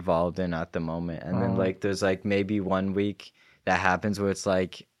I'm involved in at the moment. And then Uh, like there's like maybe one week that happens where it's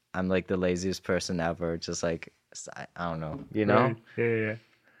like I'm like the laziest person ever, just like I don't know, you know? right. Yeah, yeah, yeah.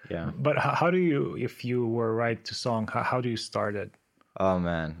 Yeah. But how do you, if you were write to song, how do you start it? Oh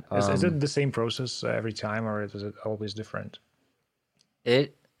man. Is it the same process every time, or is it always different?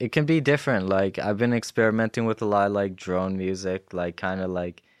 It it can be different. Like I've been experimenting with a lot of like drone music, like kind of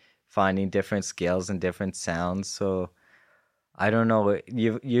like finding different scales and different sounds. So I don't know.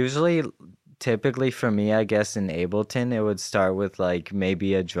 You usually, typically for me, I guess in Ableton, it would start with like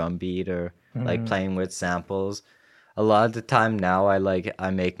maybe a drum beat or like Mm, playing with samples. A lot of the time now, I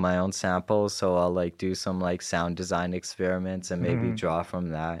make my own samples, so I'll like do some like sound design experiments and maybe mm, draw from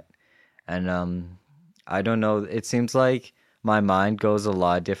that. And I don't know. It seems like my mind goes a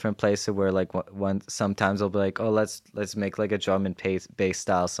lot of different places where like one sometimes I'll be like, oh, let's make like a drum and bass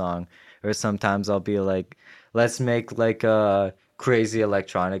style song, or sometimes I'll be like, let's make like a crazy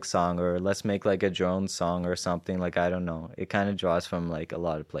electronic song, or let's make like a drone song or something. Like I don't know. It kind of draws from like a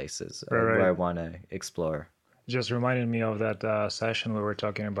lot of places right, where I right. want to explore. Just reminded me of that session we were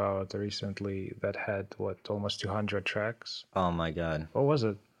talking about recently that had what almost 200 tracks. Oh my God. What was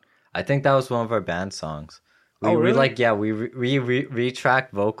it? I think that was one of our band songs. Oh, We really? like yeah we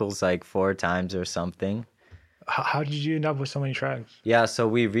retracked vocals like 4 times or something. How did you end up with so many tracks? Yeah, so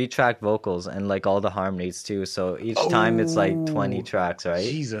we retrack vocals and like all the harmonies too. So each time it's like 20 Oh, tracks, right?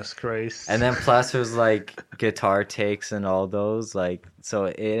 Jesus And Christ. then plus there's like guitar takes and all those like so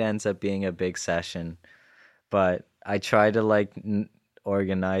it ends up being a big session. But I try to like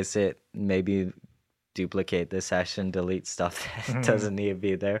organize it, maybe duplicate the session, delete stuff that Mhm. doesn't need to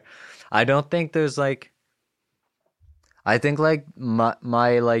be there. I don't think there's like I think like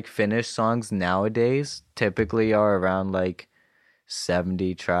my like finished songs nowadays typically are around like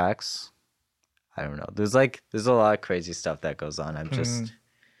 70 tracks. I don't know. There's a lot of crazy stuff that goes on. I'm Mhm. just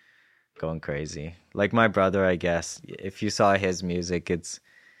going crazy. Like my brother, I guess. If you saw his music,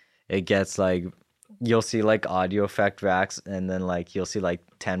 it gets like you'll see like audio effect racks and then like you'll see like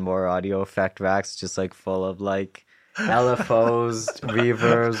 10 more audio effect racks just like full of like LFOs,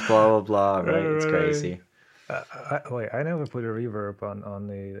 reverbs, blah blah blah, Right, right? It's right, right. crazy. Wait, I never put a reverb on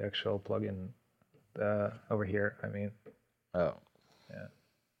the actual plugin over here. I mean, Oh. yeah,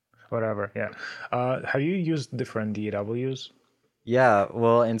 whatever. Yeah. Have you used different DAWs? Yeah,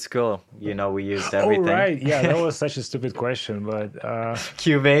 well, in school, we used Oh, everything. right. Yeah, that was such a stupid question, but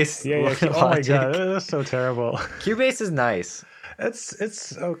Cubase, yeah, yeah. Oh my God, Logic. that's so terrible. Cubase is nice.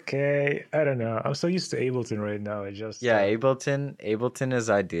 It's okay. I don't know. I'm so used to Ableton right now. It just Yeah, Ableton is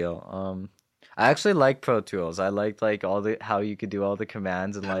ideal. I actually like Pro Tools. I like all the how you could do all the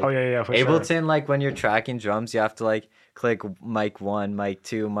commands and oh like yeah, yeah, for sure. Ableton, like when you're tracking drums, you have to like click mic one, mic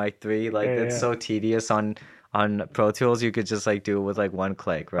two, mic three. Yeah, Like yeah, that's yeah. so tedious on Pro Tools. You could just like do it with like one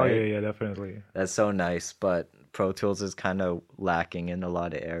click, Oh yeah, right? yeah, definitely. That's so nice, but Pro Tools is kind of lacking in a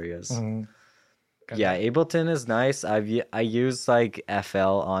lot of areas. Hmm. Yeah, Ableton is nice. I use like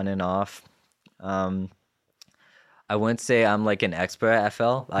FL on and off. Um, I wouldn't say I'm like an expert at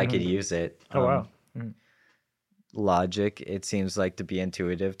FL. I could Hmm. use it. Oh wow. Mm-hmm. Logic, it seems like to be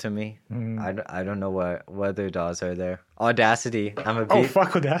intuitive to me. Mm-hmm. I don't know what other DAWs are there. Audacity. Oh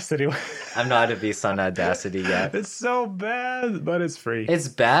fuck Audacity. I'm not a beast on Audacity yet. It's so bad, but it's free. It's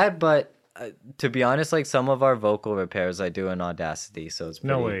bad, but to be honest, like some of our vocal repairs I do in Audacity, so it's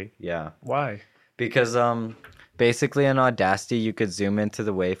No pretty way. yeah. Why? Because basically in Audacity you could zoom into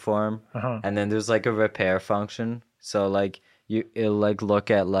the waveform Uh-huh. and then there's like a repair function. So like it'll like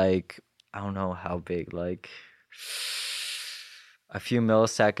look at like I don't know how big, like a few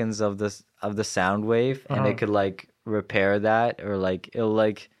milliseconds of the sound wave and it Uh-huh. could like repair that or like it'll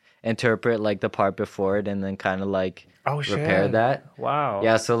like interpret like the part before it and then kind of like Oh repair shit. that. Wow.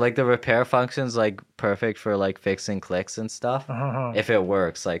 Yeah, so like the repair function's like perfect for like fixing clicks and stuff. Uh-huh. If it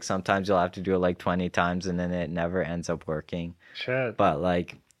works, like sometimes you'll have to do it like 20 times and then it never ends up working. Shit. But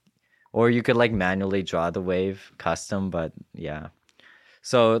like, or you could like manually draw the wave custom, but yeah.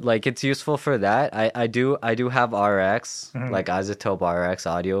 So like it's useful for that. I do have RX, Mhm. like Isotope RX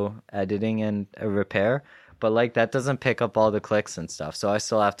audio editing and repair, but like that doesn't pick up all the clicks and stuff. So I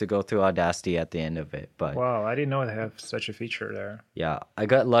still have to go through Audacity at the end of it. But Wow, I didn't know they have such a feature there. yeah,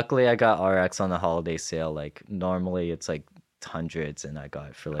 luckily I got RX on the holiday sale. Like normally it's like hundreds and I got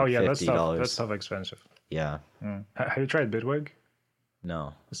it for Oh like yeah, $50. that's stuff expensive. Yeah. Mm. Have you tried Bitwig?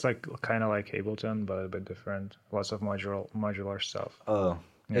 No. It's like kind of like Ableton, but a bit different. Lots of modular stuff. Oh.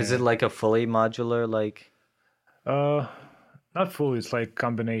 Is Yeah. it like a fully modular like Uh, not fully. It's like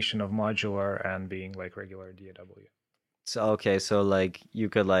combination of modular and being like regular DAW. so okay, so like you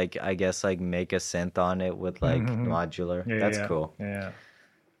could like I guess like make a synth on it with like Mhm. modular. Yeah, That's yeah, cool. yeah.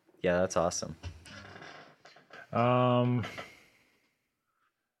 Yeah, that's awesome. Um,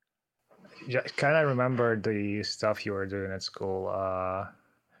 yeah, kind of remember the stuff you were doing at school.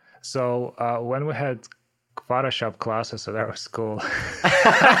 So when we had Photoshop classes at our school.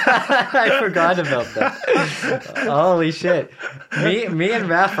 I forgot about that. Holy shit! Me and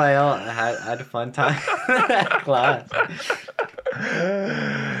Raphael had a fun time in that class.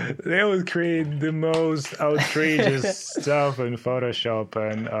 They would create the most outrageous stuff in Photoshop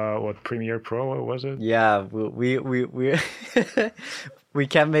and what Premiere Pro, what was it? Yeah, we we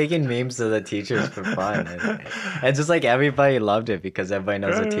kept making memes to the teachers for fun, and just like everybody loved it because everybody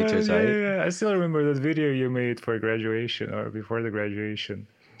knows the teachers, Yeah, right? yeah. I still remember that video you made for graduation or before the graduation,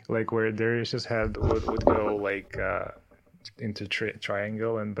 like where Darius' just head would go like into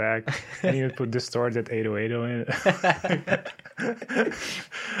triangle and back, and you would put distorted 808 on it.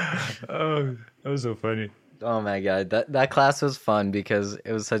 Oh, that was so funny. Oh my god, that class was fun because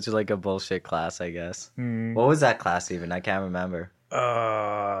it was such like a bullshit class, I guess. Mm. What was that class even? I can't remember.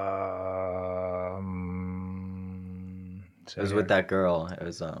 It was with that girl. It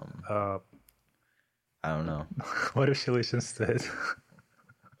was I don't know. What if she listens to it?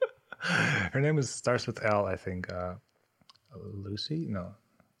 Her name starts with L, I think. Lucy? No.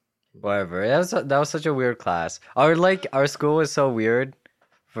 Whatever. That was such a weird class. Our school was so weird.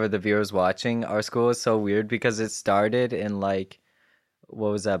 For the viewers watching, our school was so weird because it started in like,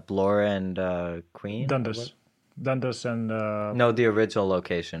 what was that, Bloor and Queen? Dundas. Dundas and... No, the original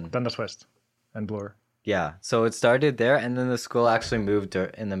location. Dundas West and Bloor. Yeah, so it started there, and then the school actually moved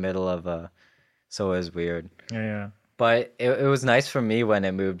in the middle of so it was weird. Yeah. But it was nice for me when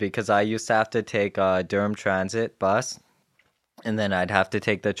it moved because I used to have to take a Durham Transit bus, and then I'd have to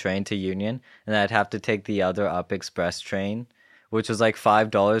take the train to Union, and I'd have to take the other Up Express train, which was like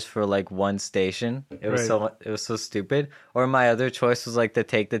 $5 for like one station. It was so stupid. Or my other choice was like to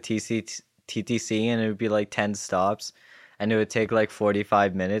take the TTC, and it would be like 10 stops, and it would take like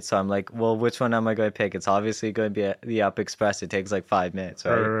 45 minutes. So I'm like, well, which one am I going to pick? It's obviously going to be the Up Express. It takes like 5 minutes,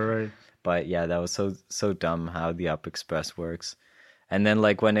 right? Right. But yeah, that was so dumb how the Up Express works. And then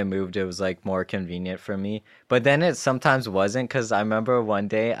like when it moved, it was like more convenient for me. But then it sometimes wasn't, because I remember one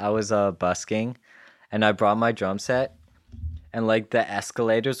day I was busking, and I brought my drum set, and like the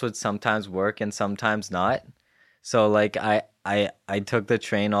escalators would sometimes work and sometimes not. So like I took the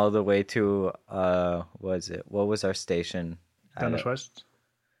train all the way to what was our station? Dundas West?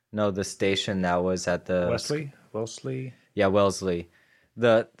 No, the station that was at the Wellesley? Yeah, Wellesley.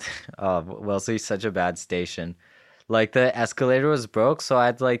 Wellesley's such a bad station. Like the escalator was broke, so I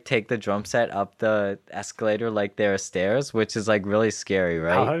had to like take the drum set up the escalator like there are stairs, which is like really scary,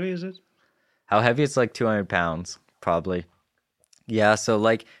 right? How heavy is it? How heavy? It's like 200 pounds, probably. Yeah, so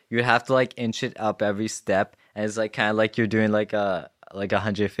like you have to like inch it up every step, and it's like kind of like you're doing like a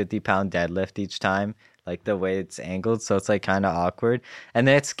 150-pound deadlift each time, like the way it's angled, so it's like kind of awkward. And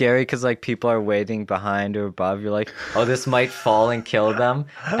then it's scary because like people are waiting behind or above. You're like, oh, this might fall and kill them,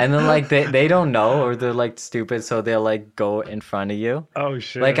 and then like they don't know, or they're like stupid, so they'll like go in front of you. Oh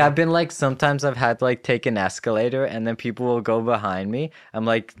shit. Like I've been like, sometimes I've had to like take an escalator, and then people will go behind me. I'm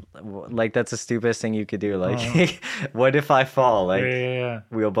like that's the stupidest thing you could do. Like, what if I fall? Like, yeah.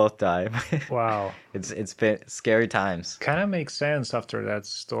 we'll both die. Wow. It's been scary times. Kind of makes sense after that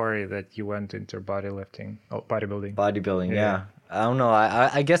story that you went into bodybuilding. Bodybuilding, yeah. I don't know.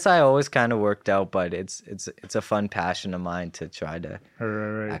 I guess I always kind of worked out, but it's a fun passion of mine to try to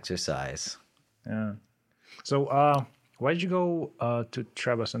exercise. Yeah. So, why did you go to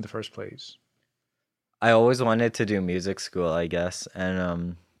Trebas in the first place? I always wanted to do music school, I guess,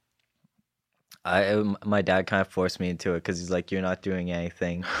 and my dad kind of forced me into it because he's like, you're not doing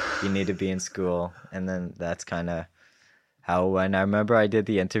anything, you need to be in school. And then that's kind of how, when I remember I did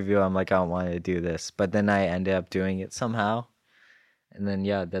the interview, I'm like, I don't want to do this, but then I ended up doing it somehow. And then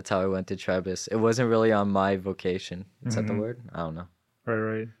yeah, that's how I went to Trebas. It wasn't really on my vocation. Is that the word? I don't know.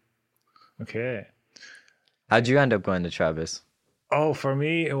 Right. Okay. How'd you end up going to Trebas? Oh, for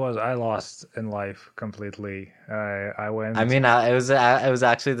me, it was I lost in life completely. I went. I mean, it was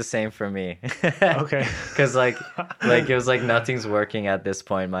actually the same for me. Okay. Because like it was like nothing's working at this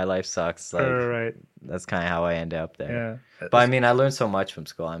point. My life sucks. Like, right. That's kind of how I ended up there. Yeah. But I mean, I learned so much from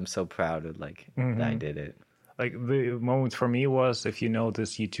school. I'm so proud of that I did it. Like the moment for me was, if you know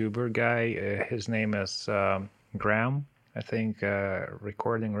this YouTuber guy, his name is Graham. I think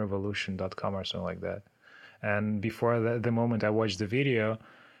recordingrevolution.com or something like that. And before the moment I watched the video,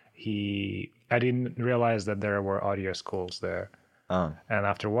 I didn't realize that there were audio schools there. Oh. And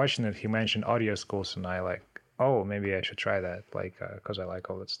after watching it, he mentioned audio schools, and I like, oh, maybe I should try that, like, because I like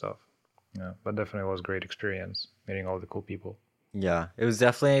all that stuff. Yeah, but definitely was a great experience meeting all the cool people. Yeah, it was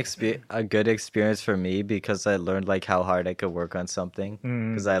definitely a good experience for me because I learned like how hard I could work on something,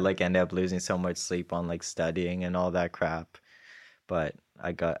 because I like ended up losing so much sleep on like studying and all that crap. But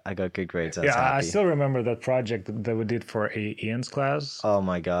I got good grades. I was Yeah, I happy. still remember that project that we did for Ian's class. Oh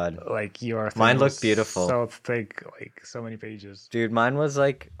my god. Like your Mine thing was looked beautiful. so thick, like so many pages. Dude, mine was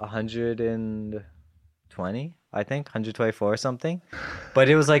like 120, I think, 124 or something. But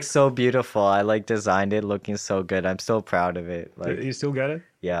it was like so beautiful. I like designed it looking so good. I'm so proud of it. Like, You still got it?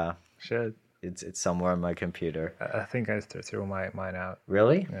 yeah, Shit. it's somewhere on my computer. I think I threw mine out.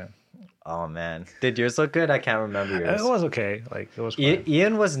 Really? Yeah. Oh man. Did yours look good? I can't remember yours. It was okay. Like it was fine.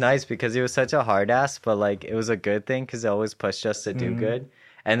 Ian was nice because he was such a hard ass, but like it was a good thing because he always pushed us to do good.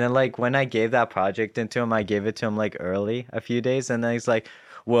 And then like when I gave that project into him, I gave it to him like early, a few days, and then he's like,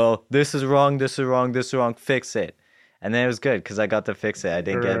 "Well, this is wrong, this is wrong, this is wrong. Fix it." And then it was good because I got to fix it. I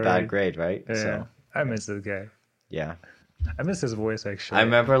didn't get a bad Right. grade, right? Yeah. So I miss this guy. yeah. I miss his voice actually. I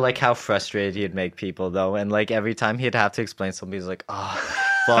remember like how frustrated he'd make people though, and like every time he'd have to explain something, he's like, "Oh,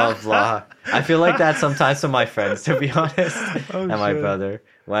 blah blah." I feel like that sometimes to my friends, to be honest, Oh, and my shit. brother.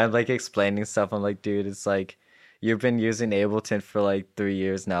 When I'm like explaining stuff, I'm like, "Dude, it's like you've been using Ableton for like 3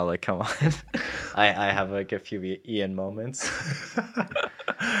 years now. Like, come on." I have like a few Ian moments.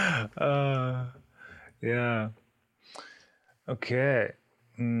 Uh, yeah. Okay.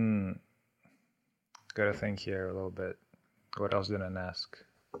 Hmm. Gotta think here a little bit. What else did I ask?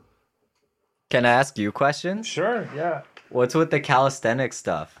 Can I ask you questions? Sure. Yeah. What's with the calisthenics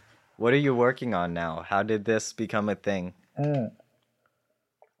stuff? What are you working on now? How did this become a thing?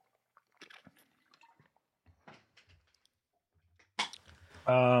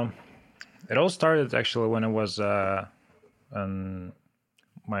 It all started actually when I was in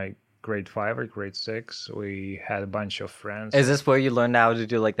my grade 5 or grade 6. We had a bunch of friends. Is this where you learned how to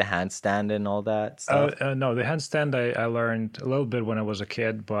do like the handstand and all that stuff? No, the handstand I learned a little bit when I was a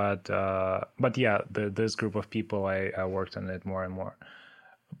kid, but yeah, this group of people I worked on it more and more.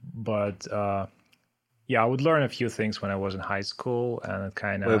 But yeah, I would learn a few things when I was in high school, and it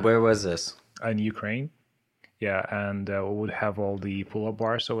kind Wait, of where was this? in Ukraine. Yeah, and we would have all the pull-up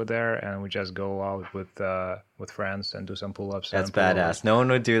bars over there, and we just go out with friends and do some pull-ups. That's and pullovers. badass. No one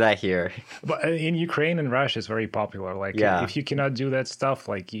would do that here. But in Ukraine and Russia, it's very popular. Like, Yeah. if you cannot do that stuff,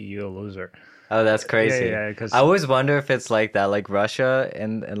 like you're a loser. Oh, that's crazy. yeah, 'cause- I always wonder if it's like that, like Russia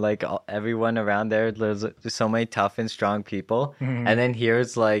and like everyone around there. There's so many tough and strong people, and then here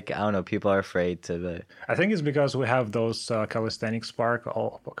it's like I don't know. People are afraid to the. I think it's because we have those calisthenics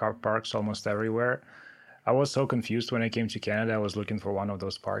parks almost everywhere. I was so confused when I came to Canada. I was looking for one of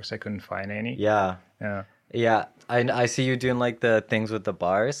those parks. I couldn't find any. Yeah, Yeah. yeah. I see you doing like the things with the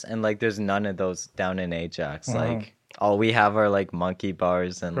bars, and like there's none of those down in Ajax. Like all we have are like monkey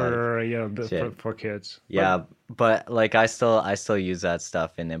bars and like For, for kids. yeah. But like I still use that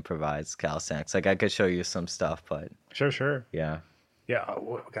stuff in improvised calisthenics. Like I could show you some stuff, but Sure. yeah, Yeah,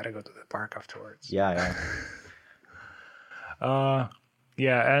 we gotta go to the park afterwards. yeah.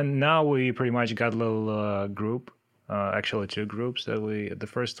 Yeah, and now we pretty much got a little group. Actually, two groups that the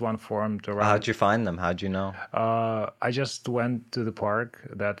first one formed around. How'd you find them? How'd you know? I just went to the park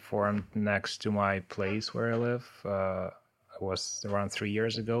that formed next to my place where I live. It was around 3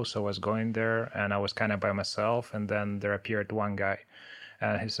 years ago, so I was going there, and I was kind of by myself. And then there appeared one guy,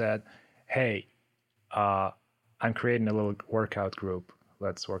 and he said, "Hey, I'm creating a little workout group.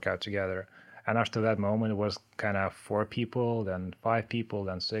 Let's work out together." And after that moment, it was kind of 4 people, then 5 people,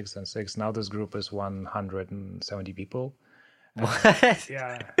 then 6, then 6. Now this group is 170 people. What?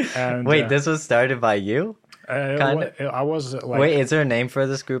 Yeah. And Wait, this was started by you? I was like, Wait, is there a name for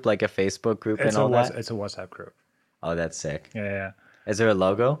this group, like a Facebook group and all that? It's a WhatsApp group. Oh, that's sick. Yeah. Is there a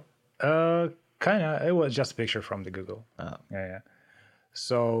logo? Kind of. It was just a picture from the Google. Oh. Yeah.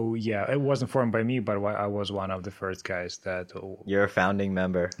 So yeah, it wasn't formed by me, but I was one of the first guys that. You're a founding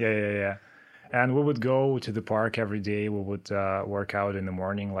member. Yeah. And we would go to the park every day. We would work out in the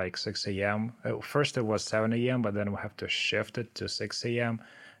morning, like 6 a.m. First it was 7 a.m., but then we have to shift it to 6 a.m.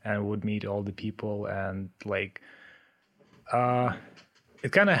 And we would meet all the people, and like,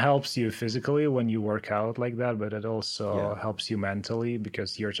 it kind of helps you physically when you work out like that, but it also helps you mentally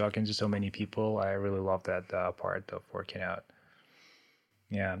because you're talking to so many people. I really love that part of working out.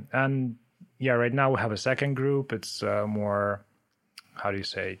 Yeah, and yeah, right now we have a second group. It's more, how do you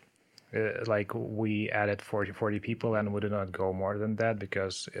say? Like we added 40 people, and we do not go more than that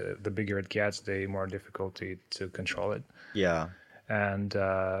because the bigger it gets, the more difficulty to control it. Yeah. And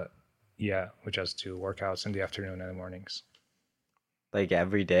yeah, we just do workouts in the afternoon and the mornings. Like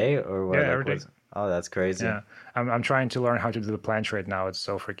every day or what? Yeah, like, every day. Oh, that's crazy. Yeah, I'm trying to learn how to do the planche right now. It's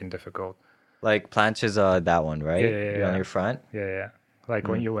so freaking difficult. Like planche is that one, right? Yeah. On your front? Yeah. Like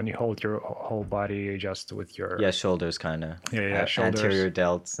when you hold your whole body just with your Yeah, shoulders kind of. Yeah, shoulders. Anterior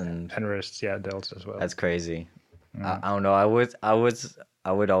delts and wrists, delts as well. that's crazy. I don't know. I was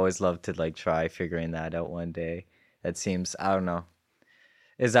I would always love to like try figuring that out one day. That seems, I don't know.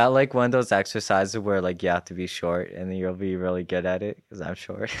 Is that like one of those exercises where like you have to be short and then you'll be really good at it? Because I'm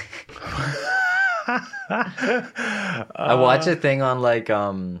short. I watch a thing on like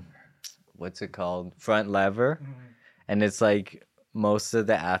what's it called? Front lever. And it's like most of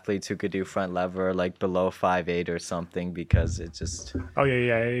the athletes who could do front lever are like below 5'8" or something because it's just Oh yeah,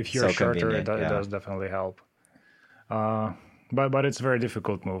 yeah. If you're so shorter, convenient. it Yeah. does definitely help. Uh, but it's a very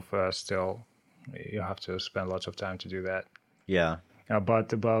difficult move still. You have to spend lots of time to do that. Yeah.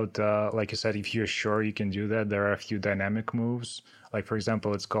 But about like you said, if you're sure you can do that, there are a few dynamic moves. Like for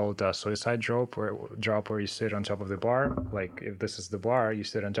example, it's called suicide drop where you sit on top of the bar. Like if this is the bar, you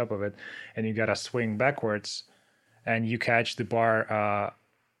sit on top of it, and you gotta swing backwards, and you catch the bar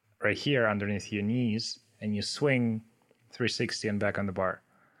right here underneath your knees, and you swing 360 and back on the bar.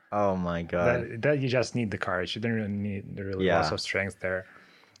 Oh my God. That you just need the courage. You don't really need really Yeah. lots of strength there.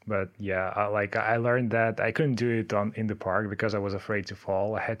 But yeah, like I learned that I couldn't do it in the park because I was afraid to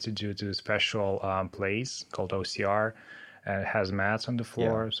fall. I had to do it to a special place called OCR, and it has mats on the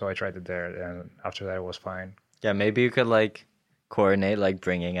floor. So I tried it there, and after that it was fine. Yeah, maybe you could like coordinate like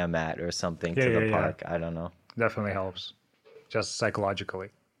bringing a mat or something to the Yeah. park. I don't know. Definitely helps, just psychologically.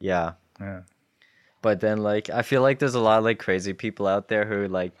 Yeah. Yeah. But then like I feel like there's a lot of like crazy people out there who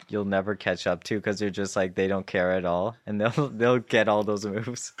like you'll never catch up to because they're just like they don't care at all and they'll get all those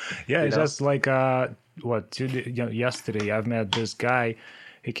moves. Yeah, You it's know? just like yesterday I've met this guy.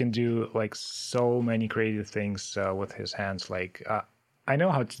 He can do like so many creative things with his hands. Like I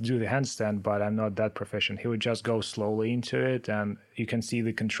know how to do the handstand, but I'm not that proficient. He would just go slowly into it, and you can see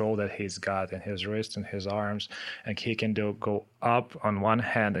the control that he's got in his wrist and his arms, and he can go up on one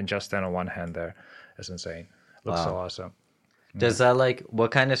hand and just stand on one hand there. It's insane. Looks so awesome. Does that like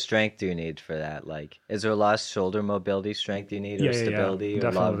what kind of strength do you need for that? Like is there a lot of shoulder mobility strength you need or stability or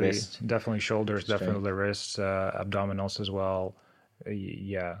a lot of wrist? Definitely shoulders, strength? definitely wrists, abdominals as well.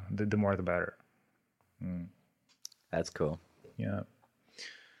 Yeah, the more the better. That's cool. Yeah.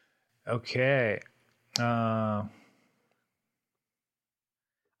 Okay. I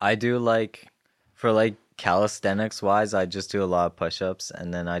do like for like calisthenics wise, I just do a lot of push-ups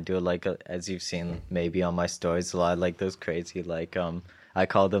and then I do like as you've seen maybe on my stories a lot of like those crazy like I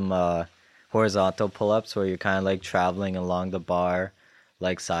call them horizontal pull-ups where you're kind of like traveling along the bar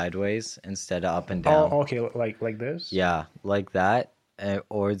like sideways instead of up and down. Oh, okay, like this? Yeah, like that.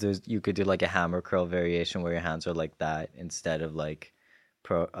 Or you could do like a hammer curl variation where your hands are like that instead of like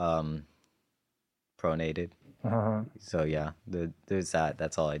pronated. Uh-huh. So yeah, there's that.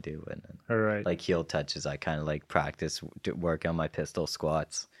 That's all I do. And then, All right. like heel touches, I kind of like practice work on my pistol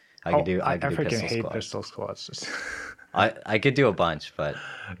squats. I Oh, could do I do freaking pistol hate squats. pistol squats. I could do a bunch, but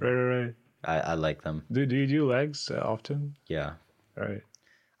Right. I like them. Do you do legs often? Yeah. Right.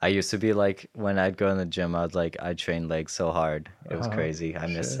 I used to be like when I'd go in the gym, I'd train legs so hard. It was crazy. I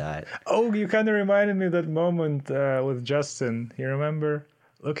miss that. Oh, you kind of reminded me of that moment with Justin. You remember?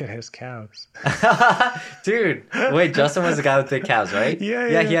 Look at his calves. Dude, wait, Justin was the guy with big calves, right? Yeah,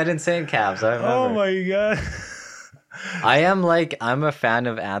 Yeah, yeah. he had insane calves. I remember. Oh my god. I'm a fan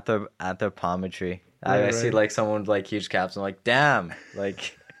of anthropometry. I see right. like someone with like huge calves. I'm like, damn,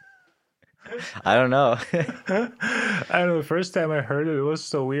 like I don't know. I don't know. The first time I heard it, it was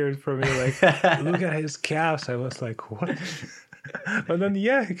so weird for me. Like, look at his calves. I was like, what? But then,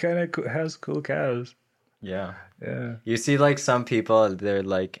 yeah, he kind of has cool calves. Yeah. Yeah. You see like some people, they're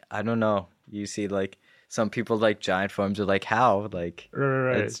like, I don't know. You see like some people like giant forms are like, how? Like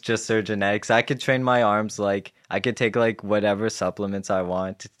Right. it's just their genetics. I could train my arms like I could take like whatever supplements I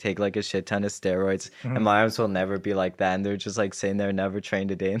want to take like a shit ton of steroids and my arms will never be like that. And they're just like saying they're never trained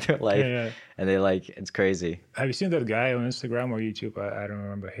a day in their life. Yeah. And they like it's crazy. Have you seen that guy on Instagram or YouTube? I don't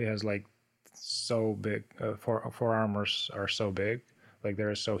remember. He has like so big, forearms are so big. Like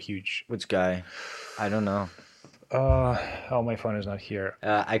they're so huge. Which guy? I don't know. Oh, my phone is not here.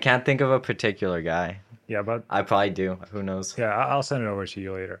 I can't think of a particular guy. Yeah, but I probably do. Who knows? yeah, I'll send it over to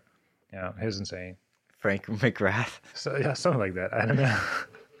you later. Yeah, he's insane. Frank McGrath. So yeah, something like that. I don't know.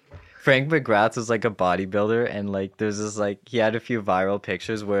 Frank McGrath was like a bodybuilder, and like there's this like he had a few viral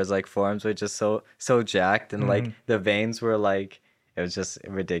pictures where his like forearms were just so jacked, and like the veins were like it was just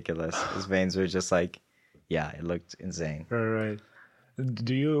ridiculous. His veins were just like, yeah, it looked insane. Right.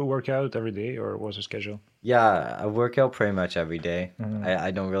 Do you work out every day, or what's your schedule? Yeah, I work out pretty much every day.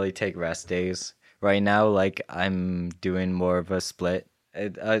 I don't really take rest days. Right now, like I'm doing more of a split,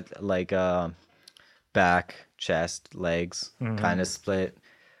 like back, chest, legs, kind of split.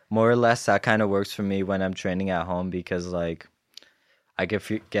 More or less, that kind of works for me when I'm training at home because like I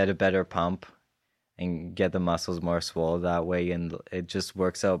could get a better pump and get the muscles more swole that way, and it just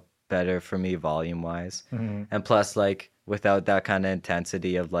works out better for me volume wise. And plus, like without that kind of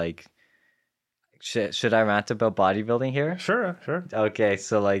intensity of like, should I rant about bodybuilding here? Sure, sure. Okay,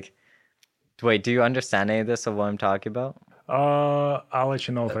 so like, wait, do you understand any of this of what I'm talking about? I'll let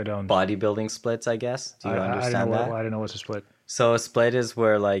you know if I don't. Bodybuilding splits, I guess. Do you I don't understand know that? I don't know what's a split. So a split is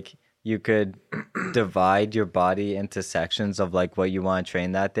where like you could divide your body into sections of like what you want to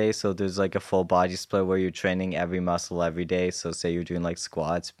train that day. So there's like a full body split where you're training every muscle every day. So say you're doing like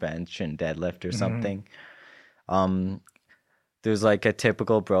squats, bench, and deadlift or something. There's like a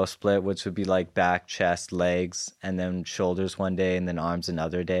typical bro split, which would be like back, chest, legs, and then shoulders one day, and then arms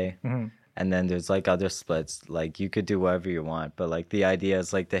another day. And then there's like other splits. Like you could do whatever you want, but like the idea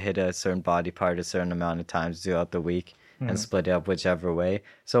is like to hit a certain body part a certain amount of times throughout the week and split it up whichever way.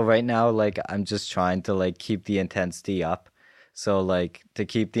 So right now, like I'm just trying to like keep the intensity up. So like to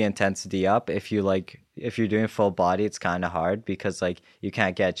keep the intensity up, if you're doing full body, it's kind of hard because like you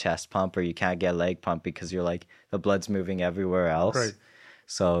can't get chest pump or you can't get leg pump because you're like the blood's moving everywhere else. Right.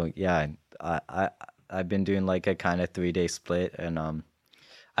 So yeah, I've been doing like a kind of 3 day split, and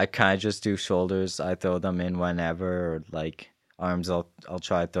I kind of just do shoulders. I throw them in whenever, or like arms. I'll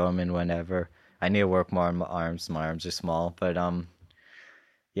try to throw them in whenever. I need to work more on my arms. My arms are small, but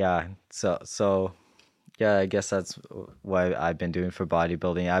yeah. So yeah, I guess that's what I've been doing for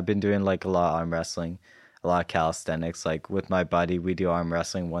bodybuilding. I've been doing like a lot of arm wrestling, a lot of calisthenics. Like with my buddy, we do arm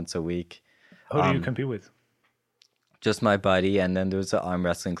wrestling once a week. Who do you compete with? Just my buddy, and then there's an arm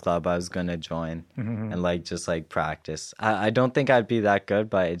wrestling club I was gonna join and like just like practice. I don't think I'd be that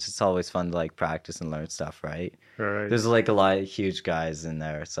good, but it's just always fun to like practice and learn stuff, right? Right. There's like a lot of huge guys in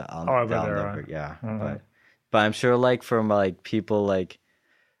there, so I bet I'll there never, are. yeah. But I'm sure like from like people like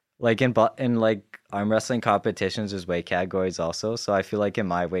in like arm wrestling competitions, there's weight categories also. So I feel like in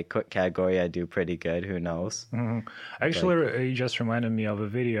my weight category, I do pretty good. Who knows? Actually, you just reminded me of a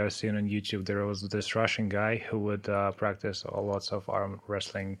video I seen on YouTube. There was this Russian guy who would practice lots of arm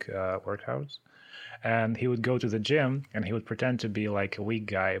wrestling workouts. And he would go to the gym and he would pretend to be like a weak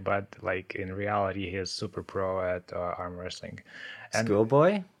guy, but like in reality, he is super pro at arm wrestling. And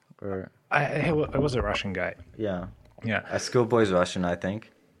Schoolboy, or it was a Russian guy. yeah, Yeah. a schoolboy's Russian, I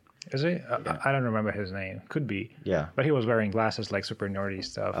think. Is he? I don't remember his name. Could be. Yeah. But he was wearing glasses, like super nerdy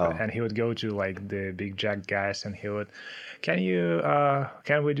stuff. Oh. And he would go to like the big jack guys and he would,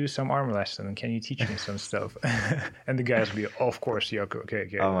 can we do some arm lesson? Can you teach me some stuff? And the guys would be, of course, yeah, okay.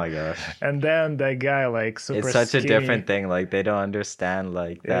 Oh my gosh. And then that guy, like super It's such skinny, a different thing. Like they don't understand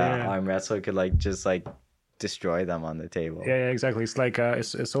like that Yeah. arm wrestler could like just like destroy them on the table. Yeah, exactly. It's like,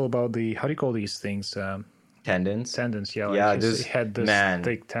 it's all about the, how do you call these things? Tendons. Tendons. Yeah. Like Yeah, he had this man.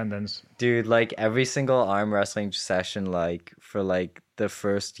 thick tendons. Dude, like every single arm wrestling session, like for like the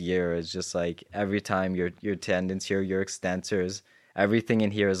first year is just like every time your tendons here, your extensors, everything in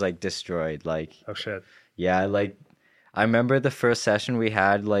here is like destroyed. Like Oh, shit. yeah, like I remember the first session we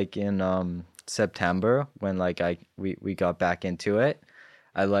had like in September when like we got back into it.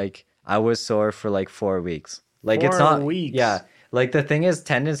 I was sore for like 4 weeks. Like it's 4 not weeks? Yeah. Like the thing is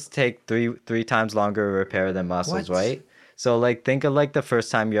tendons take three times longer to repair than muscles, What? right? So like think of like the first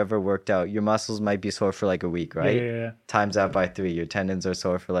time you ever worked out, your muscles might be sore for like a week, right? Yeah. Times that by 3, your tendons are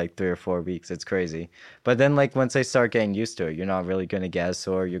sore for like 3 or 4 weeks. It's crazy. But then like once they start getting used to it, you're not really gonna get as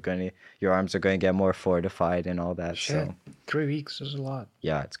sore. Your arms are gonna get more fortified and all that. Shit. So 3 weeks is a lot.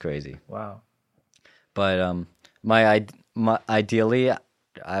 yeah, it's crazy. Wow. But ideally,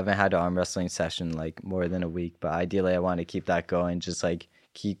 I haven't had an arm wrestling session like more than a week. But ideally, I want to keep that going. Just like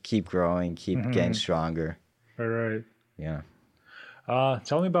keep growing, keep getting stronger. All right. Yeah.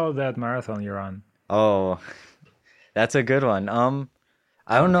 Tell me about that marathon you're on. Oh, that's a good one.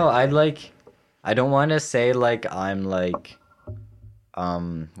 I don't know. I don't want to say like I'm like,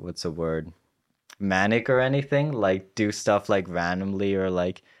 what's the word? Manic or anything. Like do stuff like randomly or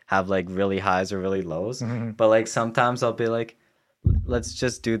like have like really highs or really lows. But like sometimes I'll be like, let's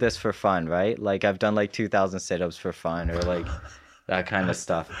just do this for fun, right? Like I've done like 2,000 sit-ups for fun or like that kind of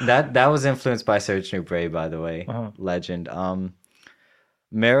stuff. That was influenced by Serge Nubret, by the way. Legend.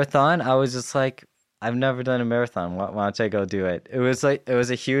 Marathon, I was just like, I've never done a marathon. Why don't I go do it? It was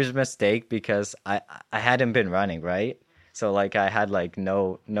a huge mistake because I hadn't been running, right? So like I had like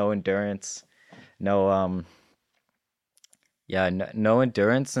no endurance, no no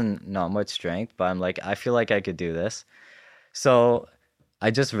endurance and not much strength, but I'm like I feel like I could do this. So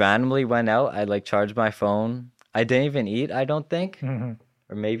I just randomly went out. I like charged my phone. I didn't even eat, I don't think.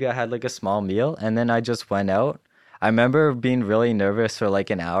 Or maybe I had like a small meal and then I just went out. I remember being really nervous for like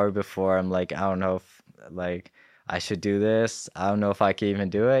an hour before. I'm like, I don't know if like I should do this. I don't know if I can even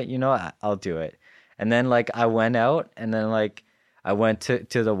do it. I'll do it. And then like I went out, and then like I went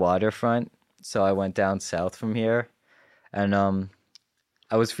to the waterfront. So I went down south from here, and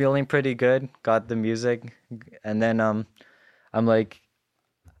I was feeling pretty good. Got the music, and then I'm like,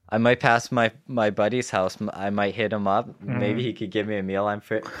 I might pass my buddy's house. I might hit him up. Maybe he could give me a meal. I'm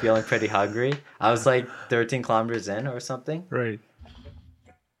feeling pretty hungry. I was like 13 kilometers in or something, Right.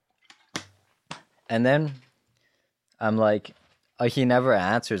 and then I'm like, he never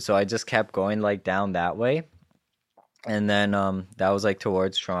answered, so I just kept going like down that way, and then that was like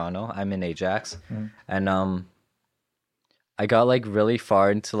towards Toronto. I'm in Ajax, and I got like really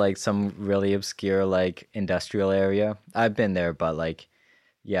far into like some really obscure like industrial area. I've been there, but like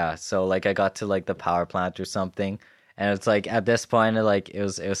yeah, so like I got to like the power plant or something, and it's like at this point it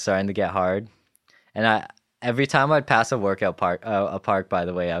was starting to get hard, and I every time I'd pass a workout park a park by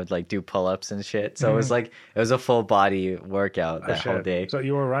the way, I would like do pull-ups and shit. So it was like it was a full body workout Oh, that whole shit. day. So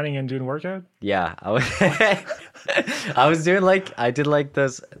you were running and doing workout? Yeah, I was I was doing like I did like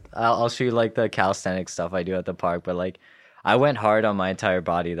this. I'll show you like the calisthenic stuff I do at the park, but like I went hard on my entire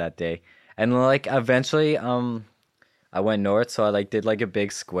body that day, and like eventually I went north, so I like did like a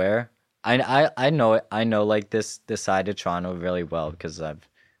big square. I know it. I know like this side of Toronto really well because I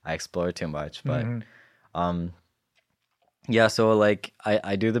explore too much, but um yeah. So like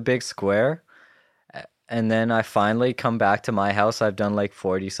I do the big square, and then I finally come back to my house. I've done like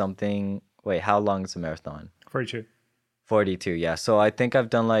 40 something. Wait, how long is the marathon? 42. 42, yeah. So I think I've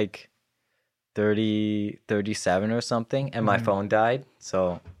done like 30, 37 or something, and my phone died.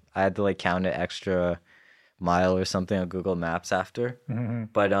 So I had to like count an extra mile or something on Google Maps after.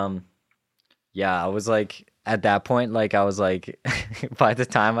 But yeah, I was like at that point, like I was like by the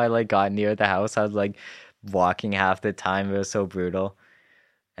time I like got near the house, I was like walking half the time. It was so brutal.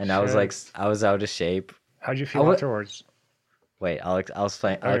 And I was like Shit. I was out of shape. How'd you I feel wa- afterwards? Wait, I'll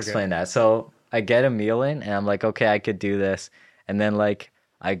explain I'll Okay. explain that. So I get a meal in, and I'm like, okay, I could do this. And then like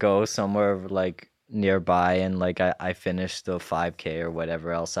I go somewhere like nearby, and like I finished the 5K or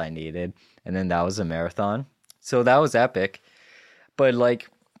whatever else I needed. And then that was a marathon. So that was epic. But like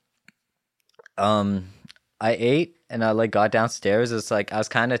um I ate, and I like got downstairs. It's like I was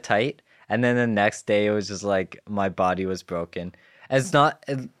kind of tight. And then the next day it was just like my body was broken. It's not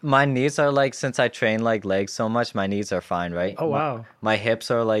my knees are like, since I train like legs so much, my knees are fine, right? Oh, wow. My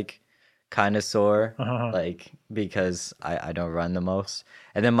hips are like kind of sore, Uh-huh. like because I don't run the most.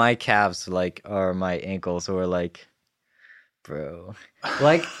 And then my calves like, or my ankles were like, bro,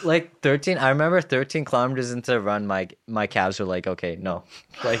 like 13. I remember 13 kilometers into the run, my calves were like, okay, no,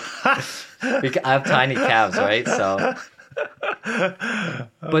 like because I have tiny calves, right? So,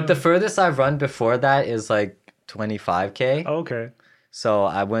 but the furthest I've run before that is like 25K. Okay. So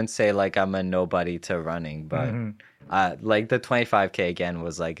I wouldn't say like I'm a nobody to running, but like the 25K again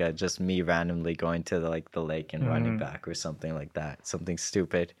was like just me randomly going to like the lake and running back or something like that. Something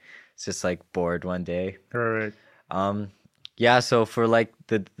stupid. It's just like bored one day. All right. Yeah, so for like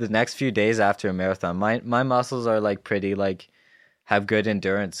the next few days after a marathon, my muscles are like pretty like have good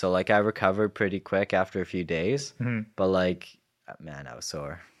endurance. So like I recovered pretty quick after a few days, but like man, I was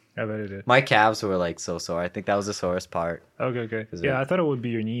sore. I bet it did. My calves were like so sore. I think that was the sorest part. Okay, okay. Is Yeah, it- I thought it would be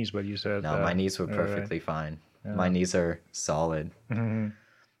your knees, but you said No, my knees were all right. perfectly fine. My knees are solid.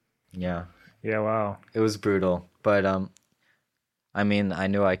 Yeah, Yeah, wow. it was brutal, but I mean, I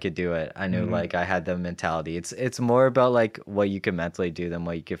knew I could do it. I knew like I had the mentality. It's more about like what you can mentally do than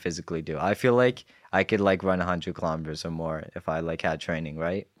what you can physically do. I feel like I could like run 100 kilometers or more if I like had training,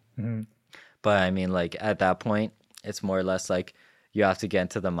 right? But I mean, like at that point, it's more or less like you have to get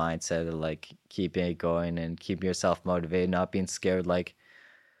into the mindset of like keeping it going and keeping yourself motivated, not being scared.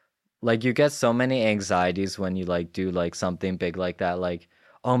 Like you get so many anxieties when you like do like something big like that, like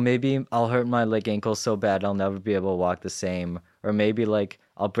oh maybe I'll hurt my like ankle so bad I'll never be able to walk the same, or maybe like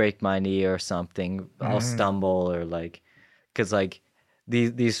I'll break my knee or something, I'll stumble, or like because like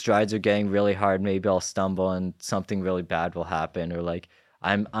these strides are getting really hard, maybe I'll stumble and something really bad will happen, or like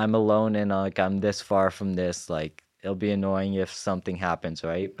I'm alone and like I'm this far from this, like it'll be annoying if something happens,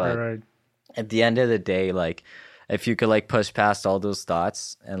 right? All But right. at the end of the day, like if you could like push past all those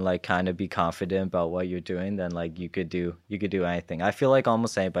thoughts and like kind of be confident about what you're doing, then like you could do anything. I feel like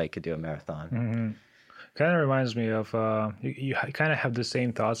almost anybody could do a marathon. Kind of reminds me of you kind of have the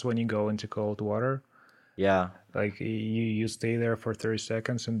same thoughts when you go into cold water. Yeah. Like you stay there for 30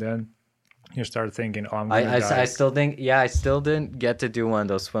 seconds and then you start thinking, oh, I'm I, gonna I, die. I still think, yeah, I still didn't get to do one of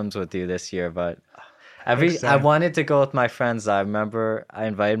those swims with you this year, but I sense. wanted to go with my friends. I remember I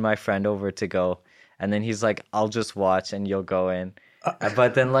invited my friend over to go, and then he's like, I'll just watch and you'll go in.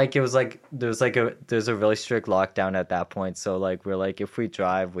 But then like it was like there's a really strict lockdown at that point. So like we're like if we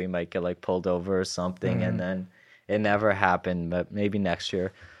drive, we might get like pulled over or something, and then it never happened. But maybe next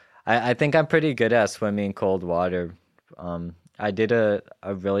year. I think I'm pretty good at swimming in cold water. I did a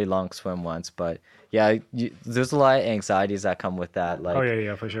really long swim once, but yeah, there's a lot of anxieties that come with that. Oh Like,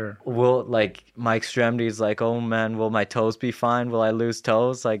 yeah, for sure. will like my extremities, like, oh man, will my toes be fine? Will I lose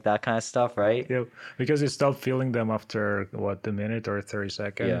toes? Like that kind of stuff, right? Yeah, because you stop feeling them after what, a minute or 30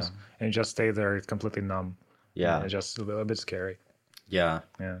 seconds, Yeah. and you just stay there completely numb. Yeah, It's just a little bit scary. yeah.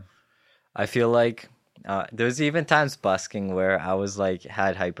 Yeah. I feel like there's even times busking where I was like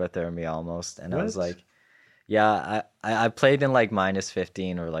had hypothermia almost, and I was What? like, yeah, I played in like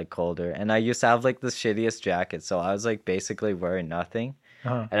 -15 or like colder, and I used to have like the shittiest jacket, so I was like basically wearing nothing.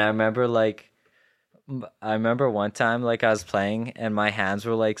 Uh-huh. And I remember one time like I was playing and my hands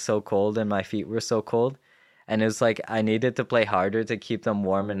were like so cold and my feet were so cold, and it was like I needed to play harder to keep them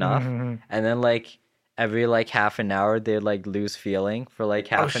warm enough. And then like every like half an hour they'd like lose feeling for like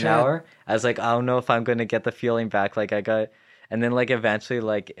half an shit. hour. I was like, I don't know if I'm gonna get the feeling back. Like I got, and then like eventually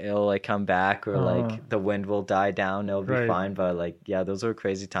like it'll like come back or like the wind will die down. It'll be Right. fine. But like yeah, those were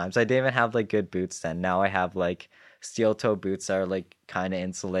crazy times. I didn't even have like good boots then. Now I have like steel toe boots that are like kind of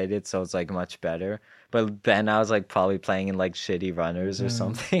insulated, so it's like much better. But then I was like probably playing in like shitty runners or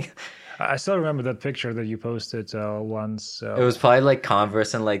something. I still remember that picture that you posted once. It was probably like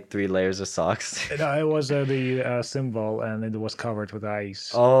Converse and like 3 layers of socks. No, it was the symbol, and it was covered with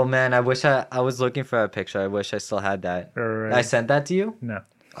ice. Oh man, I wish I was looking for a picture. I wish I still had that. Right. I sent that to you? No.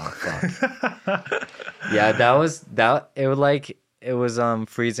 Oh fuck. Yeah, it was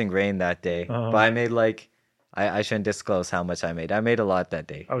freezing rain that day. But I made like I shouldn't disclose how much I made. I made a lot that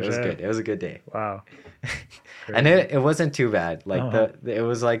day. Oh, It was shit. good. It was a good day. Wow. And it wasn't too bad. Like it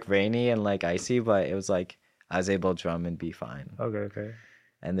was like rainy and like icy, but it was like I was able to drum and be fine. Okay.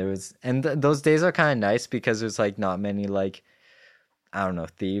 And there was those days are kind of nice because there's like not many like I don't know,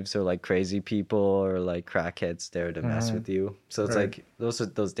 thieves or like crazy people or like crackheads there to mess with you. So it's Right. like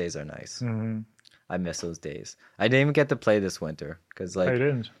those days are nice. Mm-hmm. I miss those days. I didn't even get to play this winter because I like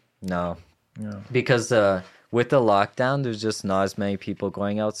didn't. no, Yeah. because with the lockdown, there's just not as many people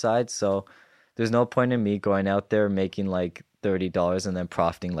going outside. So there's no point in me going out there making like $30 and then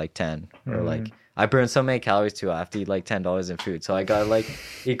profiting like 10 or like I burn so many calories too. I have to eat like $10 in food. So I gotta like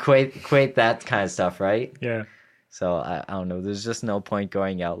equate that kind of stuff, right? Yeah. So I don't know. There's just no point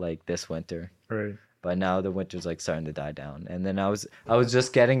going out like this winter. Right. But now the winter's like starting to die down. And then I was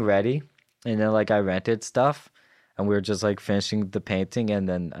just getting ready, and then like I rented stuff, and we were just like finishing the painting, and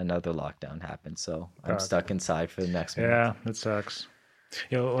then another lockdown happened. So I'm Okay. stuck inside for the next month. Yeah, that sucks.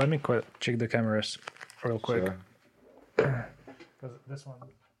 Yo, let me check the cameras real quick. Sure. Because this one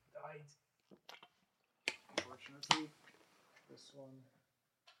died. Unfortunately, this one.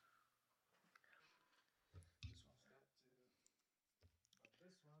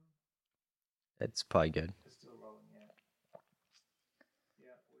 This one It's probably good. is still rolling. Yeah,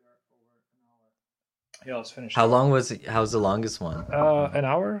 we are over an hour. Yeah, let's finish. How's the longest one? An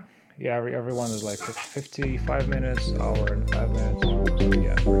hour. Yeah, everyone is like 55 minutes, hour and 5 minutes. So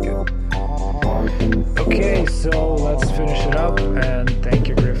yeah, we're good. Okay, so let's finish it up. And thank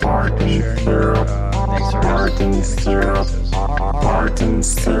you, Griffin, for sharing your Thanks for having me. experiences. Martin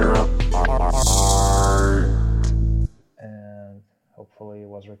syrup. And hopefully it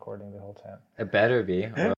was recording the whole time. It better be.